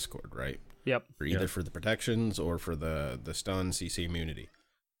mantle discord, right? Yep. Or either for the protections or for the stun CC immunity.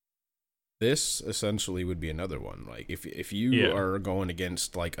 This essentially would be another one. Like if you are going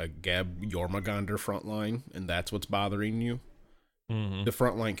against like a Geb Jormungandr front line and that's what's bothering you, the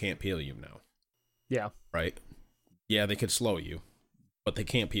front line can't peel you now. Yeah. Right? Yeah, they could slow you, but they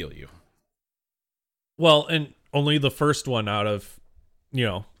can't peel you. Well, and only the first one out of,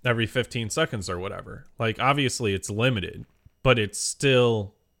 every 15 seconds or whatever. Like, obviously it's limited, but it's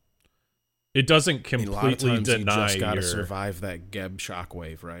still, it doesn't I mean, a lot of completely times deny you just gotta your... survive that Geb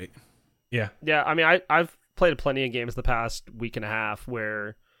shockwave, right? Yeah. Yeah, I mean, I've played plenty of games the past week and a half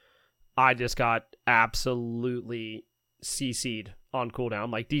where I just got absolutely CC'd on cooldown.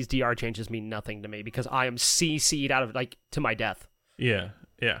 Like, these DR changes mean nothing to me because I am CC'd out of, like, to my death. Yeah.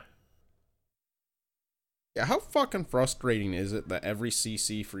 Yeah. Yeah, how fucking frustrating is it that every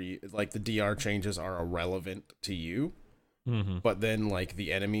CC for you, like the DR changes are irrelevant to you, but then like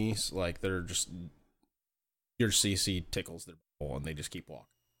the enemies, like they're just, your CC tickles their ball and they just keep walking.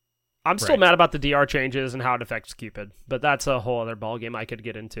 I'm still mad about the DR changes and how it affects Cupid, but that's a whole other ballgame I could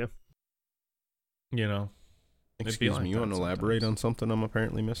get into. Excuse me, you want to elaborate on something I'm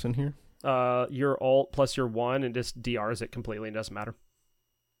apparently missing here? Your ult plus your 1 and just DRs it completely and doesn't matter.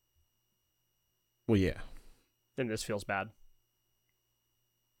 Well, yeah. And this feels bad.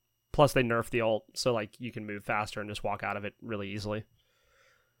 Plus they nerfed the ult, so like you can move faster and just walk out of it really easily.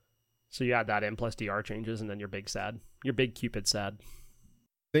 So you add that in plus DR changes, and then you're big sad. You're big Cupid sad.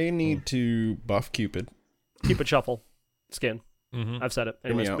 They need to buff Cupid. Cupid shuffle. Skin. Mm-hmm. I've said it.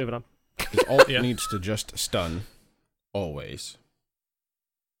 Anyways, moving on. His ult needs to just stun. Always.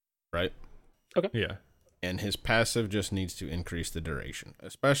 Right? Okay. Yeah. And his passive just needs to increase the duration.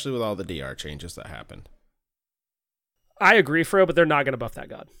 Especially with all the DR changes that happened. I agree, Fro, but they're not going to buff that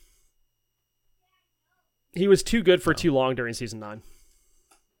god. He was too good for too long during Season 9.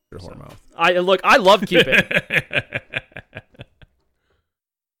 Your whore mouth. I love Cupid.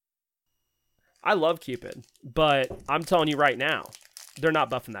 I love Cupid, but I'm telling you right now, they're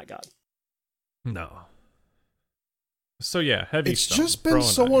not buffing that god. No. So yeah, heavy It's stone. just been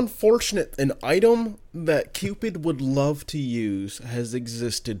so unfortunate. An item that Cupid would love to use has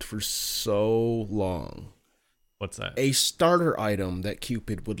existed for so long. What's that? A starter item that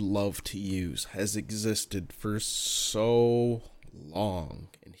Cupid would love to use has existed for so long.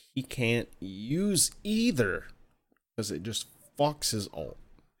 And he can't use either. Because it just fucks his ult.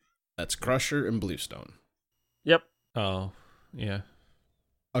 That's Crusher and Bluestone. Yep. Oh, yeah.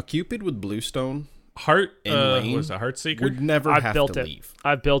 A Cupid with Bluestone Heart in lane was a Heartseeker? would never I've have built to it. leave.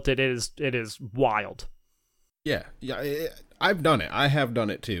 I've built it. It is wild. Yeah, I've done it. I have done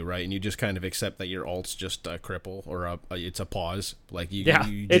it too, right? And you just kind of accept that your ult's just a cripple or it's a pause. Like you, Yeah,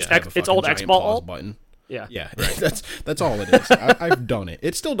 you it's just have a it's old fucking giant X-ball pause ult. button. Yeah. Yeah, right. That's all it is. I've done it.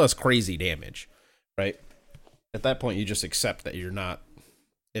 It still does crazy damage, right? At that point, you just accept that you're not.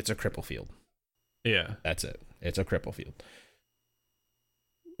 It's a cripple field. Yeah. That's it. It's a cripple field.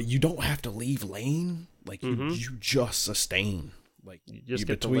 You don't have to leave lane. Like you just sustain. Like You just you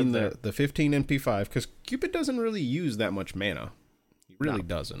get to between live the 15 and P5, because Cupid doesn't really use that much mana. He really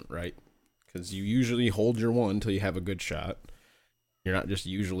doesn't, right? Because you usually hold your one until you have a good shot. You're not just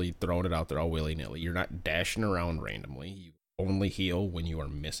usually throwing it out there all willy-nilly. You're not dashing around randomly. You only heal when you are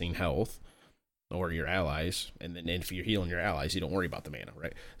missing health or your allies. And then if you're healing your allies, you don't worry about the mana,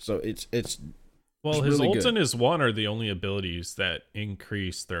 right? So it's Well, his really ult good. and his one are the only abilities that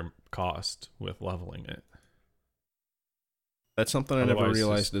increase their cost with leveling it. That's something I never Otherwise,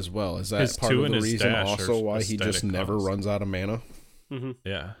 realized as well. Is that his part two of and the his reason dash also are why he just aesthetic never cost. runs out of mana? Mm-hmm.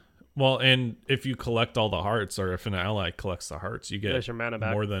 Yeah. Well, and if you collect all the hearts, or if an ally collects the hearts, you get There's your mana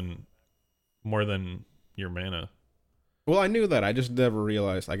back. more than your mana. Well, I knew that. I just never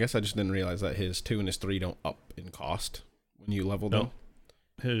realized. I guess I just didn't realize that his 2 and his 3 don't up in cost when you level them.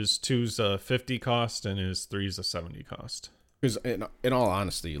 No. His 2's a 50 cost, and his 3's a 70 cost. Because in all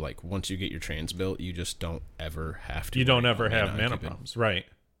honesty, like once you get your trans built, you just don't ever have to. You don't worry ever about have mana Cupid. problems, right?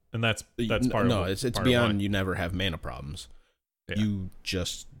 And that's part no, of it's part of beyond why. you never have mana problems. Yeah. You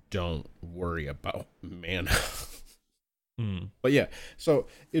just don't worry about mana. Mm. But yeah, so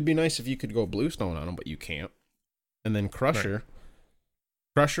it'd be nice if you could go Bluestone on him, but you can't. And then Crusher.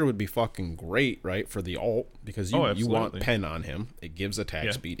 Crusher would be fucking great, right, for the ult, because you want absolutely. pen on him. It gives attack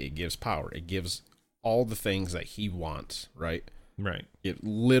Yeah. speed, it gives power, it gives all the things that he wants, right? Right. It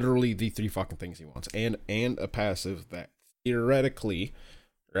literally the 3 fucking things he wants, and a passive that theoretically,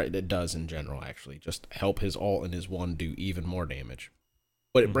 right, it does in general actually just help his ult and his one do even more damage,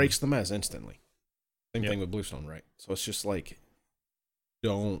 but it breaks the mez instantly. Same thing with Bluestone, right? So it's just like,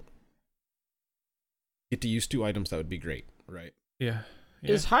 don't get to use 2 items that would be great, right? Yeah.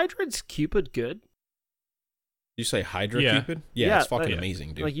 Is Hydrod's Cupid good? You say Hydra Yeah. Cupid? Yeah, it's fucking like-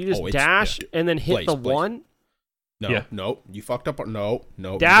 amazing, dude. Like you just it's- dash and then hit Blaze, the Blaze. one? No, Yeah. no, you fucked up. No.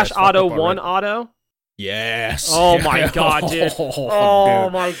 You Dash guys fucked auto up one already. auto? Yes. Oh my god, dude. Oh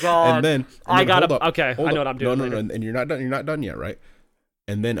dude. my god. And then I gotta. hold up, Okay, hold I know up. what I'm doing. No, later. no, and you're not done. You're not done yet, right?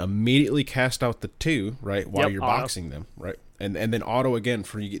 And then immediately cast out the 2, right, while Yep, you're auto. boxing them, right? And then auto again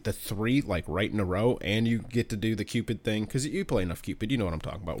for you get the 3 like right in a row, and you get to do the Cupid thing because you play enough Cupid, you know what I'm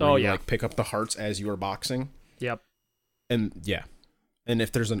talking about. Where you like pick up the hearts as you are boxing. Yep. And yeah. And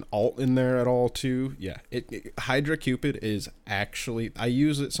if there's an alt in there at all too, yeah. Hydra Cupid is actually, I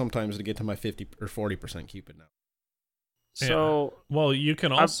use it sometimes to get to my 50 or 40% Cupid now. So Well, you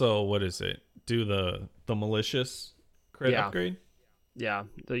can also do the malicious crit Yeah. upgrade yeah,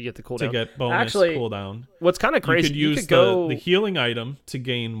 you get the cooldown. to get bonus Actually, cooldown. what's kind of crazy? You could use could go. the healing item to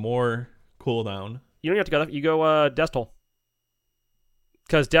gain more cooldown. You don't have to go. You go Death Toll,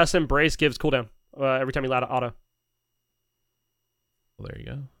 because Death's Embrace gives cooldown every time you let auto. Well, there you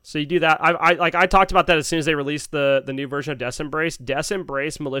go. So you do that. I talked about that as soon as they released the new version of Death's Embrace. Death's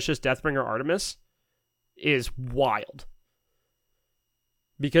Embrace Malicious Deathbringer Artemis is wild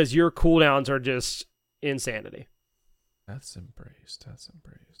because your cooldowns are just insanity. That's embraced.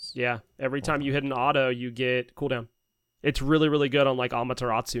 Yeah, every time you hit an auto, you get cooldown. It's really, really good on like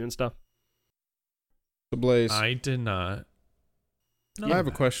Amaterasu and stuff. The Blaze. I did not I have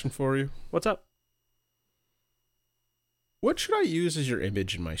a question for you. What's up? What should I use as your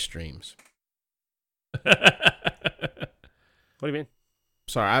image in my streams? What do you mean?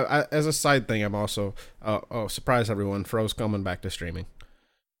 Sorry, I as a side thing, I'm also surprise everyone, Fro's coming back to streaming.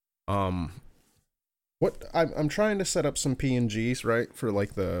 What I'm trying to set up some PNGs, right, for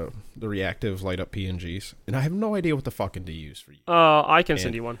like the reactive light up PNGs, and I have no idea what the fucking to use for you. I can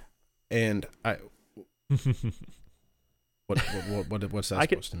send you one. And I what's that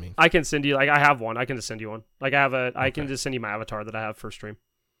supposed to mean? I can send you, like, I have one. I can just send you one. Like, I can just send you my avatar that I have for stream.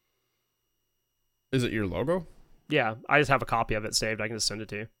 Is it your logo? Yeah, I just have a copy of it saved. I can just send it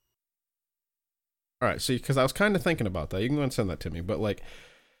to you. All right, see, because I was kind of thinking about that. You can go and send that to me, but like,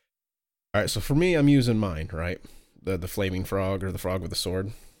 all right, so for me, I'm using mine, right? The flaming frog or the frog with the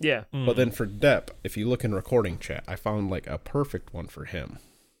sword. Yeah. But then for Depp, if you look in recording chat, I found like a perfect one for him.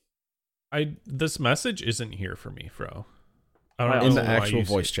 This message isn't here for me, Fro. I don't In know the why actual you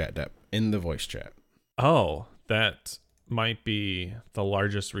voice chat, Depp. In the voice chat. Oh, that might be the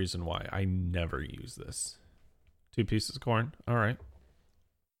largest reason why I never use this. 2 pieces of corn. All right.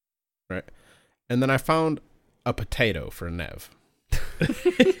 Right. And then I found a potato for Nev.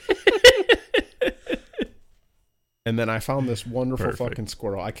 And then I found this wonderful fucking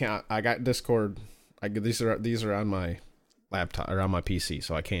squirrel. I got Discord. These are on my laptop or on my PC,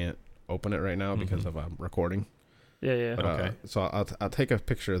 so I can't open it right now because of recording. Yeah. But, Okay. So I'll take a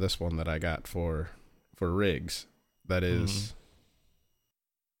picture of this one that I got for Riggs. That is.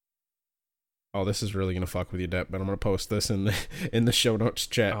 Oh, this is really gonna fuck with you, Depp. But I'm gonna post this in the show notes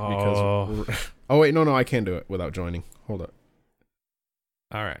chat because. Oh wait, no, I can't do it without joining. Hold up.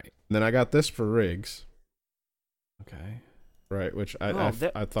 All right. And then I got this for Riggs. Okay. Right, which I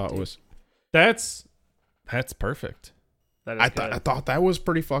thought was. That's perfect. That is I thought that was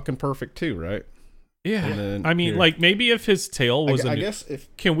pretty fucking perfect too, right? Yeah. And then I mean, like maybe if his tail was I guess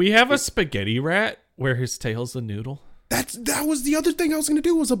if can we have a spaghetti rat where his tail's a noodle? that was the other thing I was gonna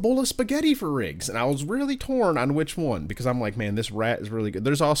do was a bowl of spaghetti for Riggs, and I was really torn on which one because I'm like, man, this rat is really good.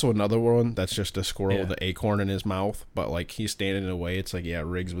 There's also another one that's just a squirrel with an acorn in his mouth, but like he's standing in a way. It's like, yeah,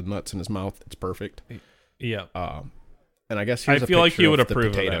 Riggs with nuts in his mouth. It's perfect. Yeah. And I guess I here's feel a like picture you would of the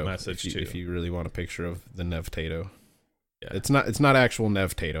approve of that potato, message, too. if you really want a picture of the Nev Tato. Yeah. It's not actual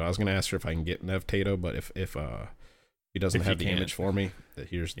Nev Tato. I was gonna ask her if I can get Nev Tato, but if he doesn't have the image for me,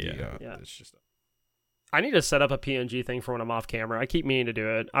 here's the it's just. I need to set up a PNG thing for when I'm off camera. I keep meaning to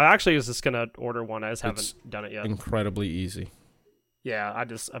do it. I actually was just gonna order one. I just haven't done it yet. Incredibly easy. Yeah,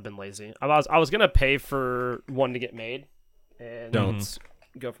 I've been lazy. I was gonna pay for one to get made, and Don't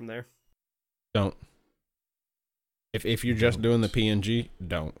go from there. Don't. If you're just doing the PNG,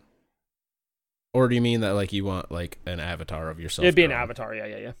 don't. Or do you mean that like you want like an avatar of yourself? It'd be an avatar.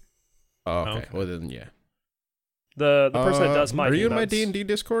 Yeah. Oh, okay. Well then, yeah. The person that does my are you in my emotes- D&D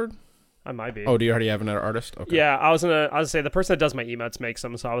Discord? I might be. Oh, do you already have another artist? Okay. Yeah, I was gonna say the person that does my emotes makes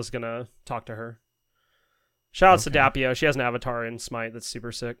them, so I was gonna talk to her. Shout out to Dapio. She has an avatar in Smite that's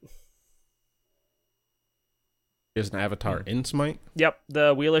super sick. He has an avatar in Smite? Yep,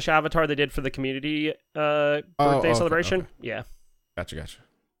 the wheelish avatar they did for the community birthday celebration. Okay. Yeah. Gotcha.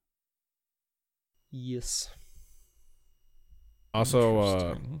 Yes.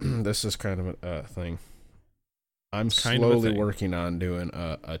 Also, this is kind of a thing. I'm slowly working on doing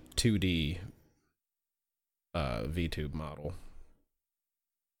a 2D VTube model.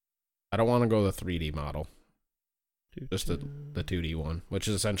 I don't want to go the 3D model. Just the 2D one, which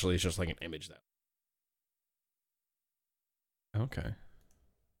is essentially just like an image that. Okay.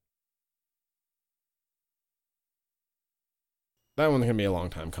 That one's going to be a long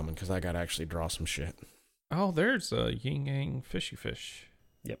time coming because I got to actually draw some shit. Oh, there's a yin yang fishy fish.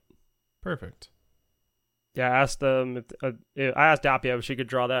 Yep. Perfect. Yeah, I asked them. I asked Dapio if she could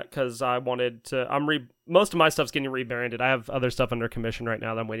draw that because I wanted to. Most of my stuff's getting rebranded. I have other stuff under commission right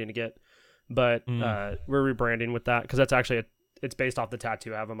now that I'm waiting to get, but we're rebranding with that because that's actually it's based off the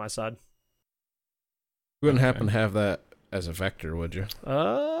tattoo I have on my side. You wouldn't happen to have that as a vector, would you? You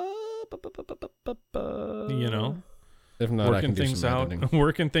know, if not, working things out.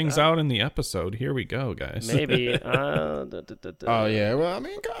 Working things out in the episode. Here we go, guys. Maybe. Oh yeah. Well, I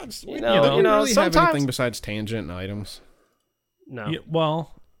mean, God, you know, really sometimes have anything besides tangent and items. No. Yeah,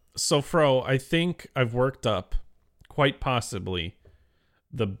 well, so Fro, I think I've worked up quite possibly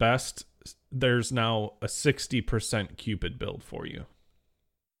the best. There's now a 60% Cupid build for you.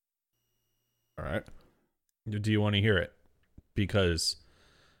 All right. Do you want to hear it? Because,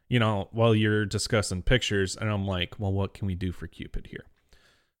 you know, while you're discussing pictures, and I'm like, well, what can we do for Cupid here?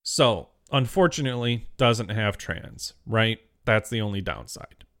 So, unfortunately, doesn't have trans, right? That's the only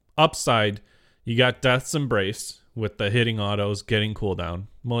downside. Upside, you got Death's Embrace, with the hitting autos getting cooldown.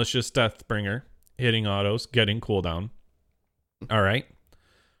 Malicious Deathbringer, hitting autos getting cooldown. All right.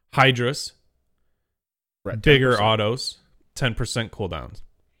 Hydras, bigger autos, 10% cooldowns.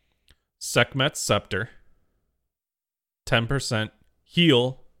 Sekhmet's Scepter, 10%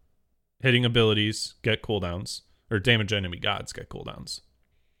 heal, hitting abilities get cooldowns, or damage enemy gods get cooldowns.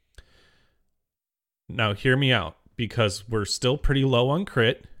 Now, hear me out, because we're still pretty low on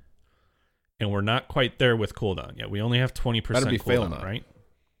crit, and we're not quite there with cooldown yet. We only have 20% cooldown, right?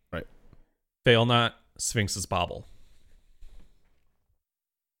 Right. Fail Not, Sphinx's Bauble.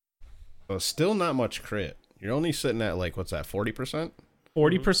 So still not much crit. You're only sitting at like, what's that, 40%?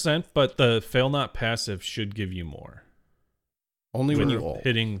 40%, but the Fail Not passive should give you more. Only when you ult.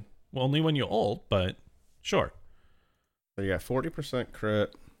 Only when you ult, but sure. So you got 40%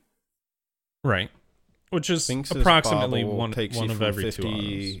 crit. Right. Which is Sphinx's approximately Bauble one takes you of from every 50, 2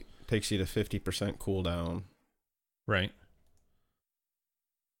 autos. Takes you to 50% cooldown. Right.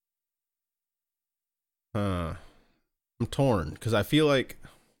 I'm torn because I feel like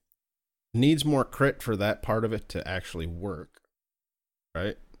needs more crit for that part of it to actually work.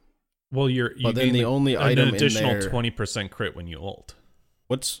 Right? Well, you but then the only an item additional in there, 20% crit when you ult.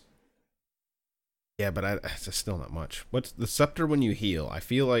 Yeah, but it's still not much. What's the Scepter when you heal? I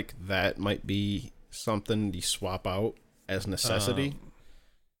feel like that might be something you swap out as necessity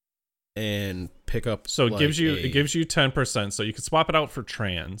and pick up. So it like gives you 10%. So you can swap it out for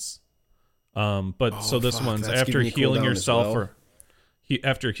trans. So this one's after healing yourself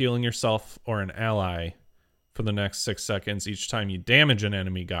after healing yourself or an ally for the next 6 seconds each time you damage an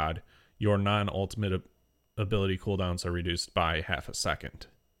enemy god, your non-ultimate ability cooldowns are reduced by half a second.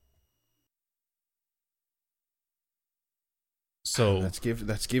 So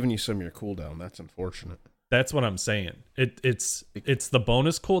that's giving you some of your cooldown. That's unfortunate. That's what I'm saying. It's the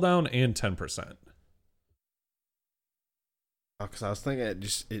bonus cooldown and 10%. Because I was thinking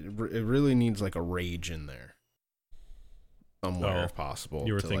it really needs like a rage in there somewhere if possible.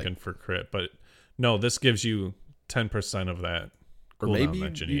 You were thinking for crit, but no, this gives you 10% of that cooldown. Or maybe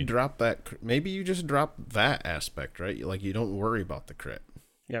that you you need. drop that. Maybe you just drop that aspect, right? Like you don't worry about the crit.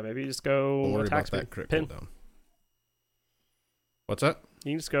 Yeah, maybe you just go Don't worry attack about speed. that crit Pin. cooldown. What's that?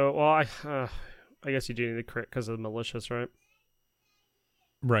 You can just go. Well, I guess you do need the crit because of malicious, right?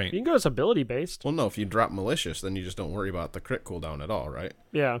 Right. You can go as ability based. Well, no. If you drop malicious, then you just don't worry about the crit cooldown at all, right?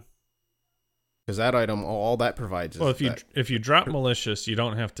 Yeah. Because that item, all that provides. Well, is if you drop malicious, you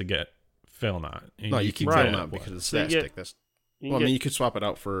don't have to get Fail Not. No, you keep Fail Not because it's stat stick. You could swap it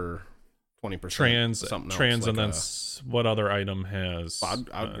out for 20%. Trans, something trans, else, and then what other item has? I'd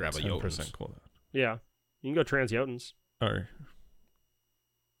grab a 10% Jotuns. cooldown. Yeah. You can go trans Jotuns. Or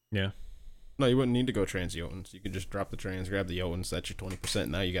yeah. No, you wouldn't need to go trans Jotuns. You could just drop the trans, grab the Jotuns. That's your 20%.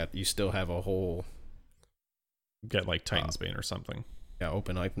 Now you still have a whole get like Titan's Bane or something. Yeah,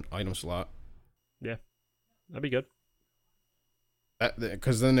 open item slot. Yeah, that'd be good.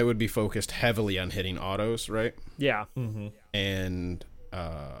 Because then it would be focused heavily on hitting autos, right? Yeah. Mm-hmm. And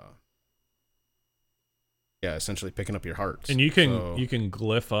essentially picking up your hearts. And you can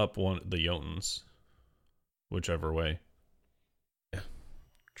glyph up the Jotuns, whichever way. Yeah.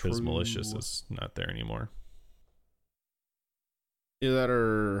 Because malicious is not there anymore. Yeah, that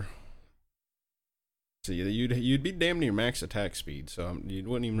are. So you'd be damn near max attack speed, so you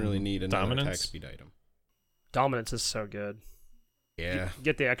wouldn't even really need another attack speed item. Dominance is so good. Yeah.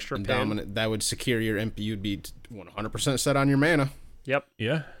 Get the extra pin. Dominant, that would secure your MP. You'd be 100% set on your mana. Yep.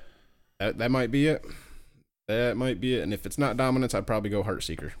 Yeah. That might be it. That might be it. And if it's not dominance, I'd probably go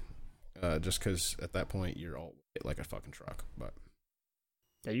Heartseeker. Just because at that point you're all hit like a fucking truck. But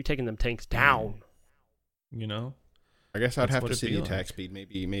yeah, you taking them tanks down. You know. I guess I'd have to see the attack speed.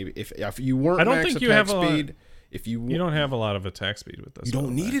 Maybe if you weren't. I don't max think you have speed. You don't have a lot of attack speed with this. You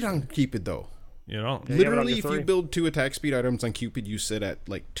don't need it on Cupid though. You don't. Yeah, Literally, if you build 2 attack speed items on Cupid, you sit at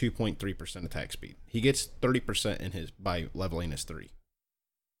like 2.3% attack speed. He gets 30% by leveling his 3.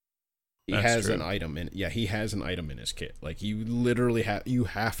 He has an item in. Yeah, he has an item in his kit. Like you literally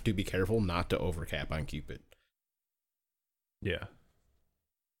have to be careful not to overcap on Cupid. Yeah.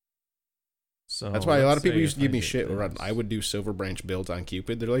 So that's why a lot of people used to give me shit when I would do Silver Branch builds on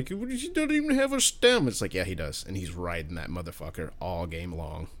Cupid. They're like, "He doesn't even have a stem." It's like, yeah, he does, and he's riding that motherfucker all game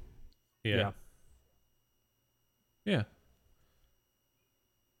long. Yeah.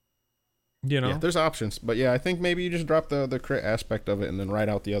 You know, there's options, but yeah, I think maybe you just drop the crit aspect of it and then ride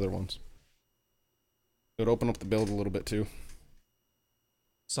out the other ones. It would open up the build a little bit too.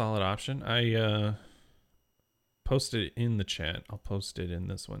 Solid option. I posted it in the chat. I'll post it in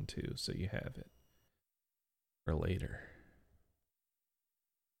this one too, so you have it for later.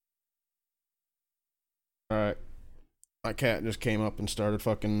 All right. My cat just came up and started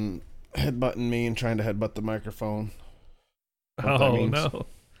fucking headbutting me and trying to headbutt the microphone. What that means. No.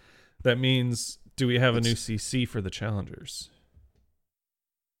 That means, do we have a new CC for the challengers?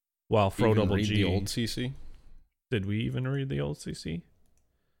 Wow, Fro Double read G. the old CC? Did we even read the old CC?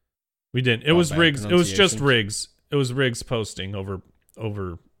 We didn't. It was Riggs. It was just Riggs. It was Riggs posting over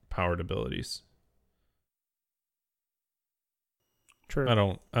powered abilities. True. I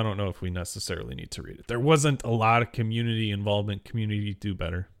don't know if we necessarily need to read it. There wasn't a lot of community involvement. Community do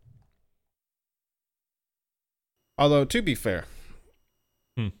better. Although, to be fair,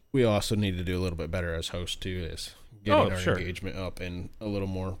 we also need to do a little bit better as hosts, too, is getting our engagement up and a little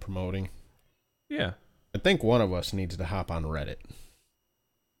more promoting. Yeah. I think one of us needs to hop on Reddit.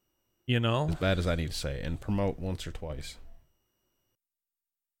 You know? As bad as I need to say, and promote once or twice.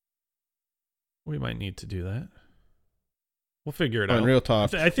 We might need to do that. We'll figure it out. In real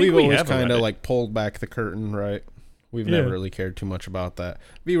talk, I think we've always kind of like pulled back the curtain, right? We've never really cared too much about that.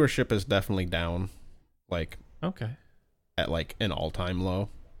 Viewership is definitely down, like at like an all-time low.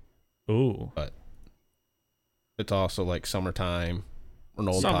 Ooh, but it's also like summertime. We're an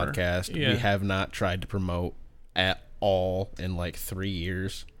old podcast. Yeah. We have not tried to promote at all in like 3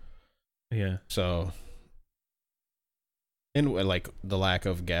 years. Yeah. So, and like the lack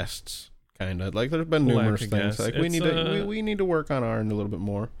of guests. Kind of like there's been numerous things like we need to work on ours a little bit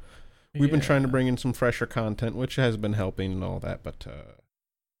more. We've been trying to bring in some fresher content, which has been helping and all that, but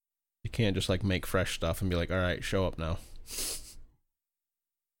you can't just like make fresh stuff and be like, all right, show up now.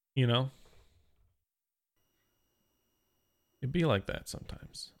 You know, it'd be like that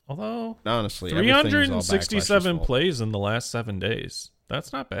sometimes. Although honestly, 367 plays in the last 7 days.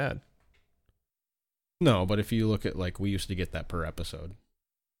 That's not bad. No, but if you look at like we used to get that per episode.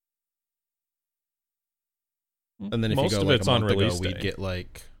 And then if most you go of like it's a month on release ago, day. we'd get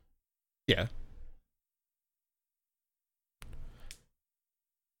like, yeah.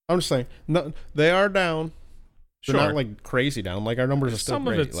 I'm just saying, no, they are down. They're not like crazy down. Like our numbers are still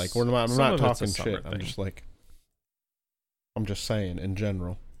great. Like I'm not talking shit. I'm just saying in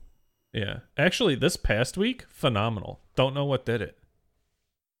general. Yeah, actually, this past week, phenomenal. Don't know what did it.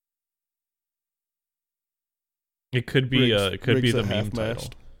 It could be the meme title.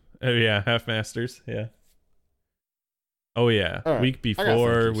 Oh yeah, Half Masters. Yeah. Oh yeah, right. week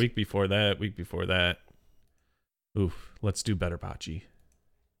before that. Oof, let's do better, Bocce.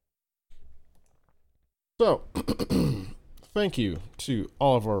 So, thank you to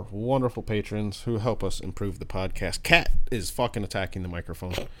all of our wonderful patrons who help us improve the podcast. Cat is fucking attacking the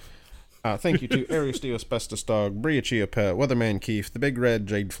microphone. Thank you to Aries the Asbestos Dog, Bria Chia Pet, Weatherman Keith, The Big Red,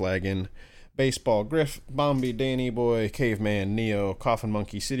 Jade Flagon, Baseball, Griff, Bombi, Danny Boy, Caveman, Neo, Coffin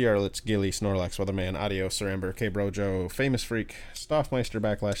Monkey, City Arlets, Gilly, Snorlax, Weatherman, Audio, Saramber, K-Brojo, Famous Freak, Stoffmeister,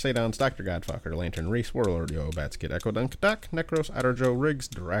 Backlash, Sadons, Dr. Godfucker, Lantern, Reese, Warlord, Yo, Batskid, Echo Dunk, Duck, Necros, Adderjoe, Riggs,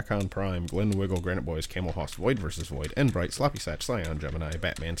 Dracon Prime, Glenn Wiggle, Granite Boys, Camel Host, Void vs. Void, Endbright, Sloppy Satch, Scion, Gemini,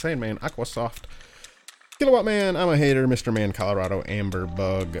 Batman, Sandman, Aquasoft, Kilowatt Man, I'm a Hater, Mr. Man, Colorado, Amber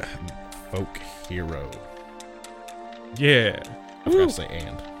Bug, Folk Hero. Yeah. I forgot to say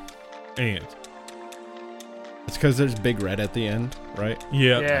and. It's because there's Big Red at the end, right?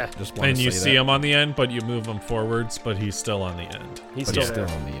 Yeah. Just and you see him on the end, but you move him forwards, but he's still on the end. He's still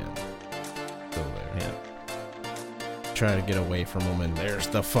on the end. Still there. Yeah. Try to get away from him, and there's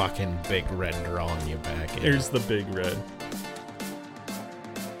the fucking Big Red drawing you back in. There's the Big Red.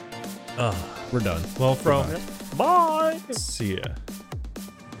 We're done. Well, Bye. see ya.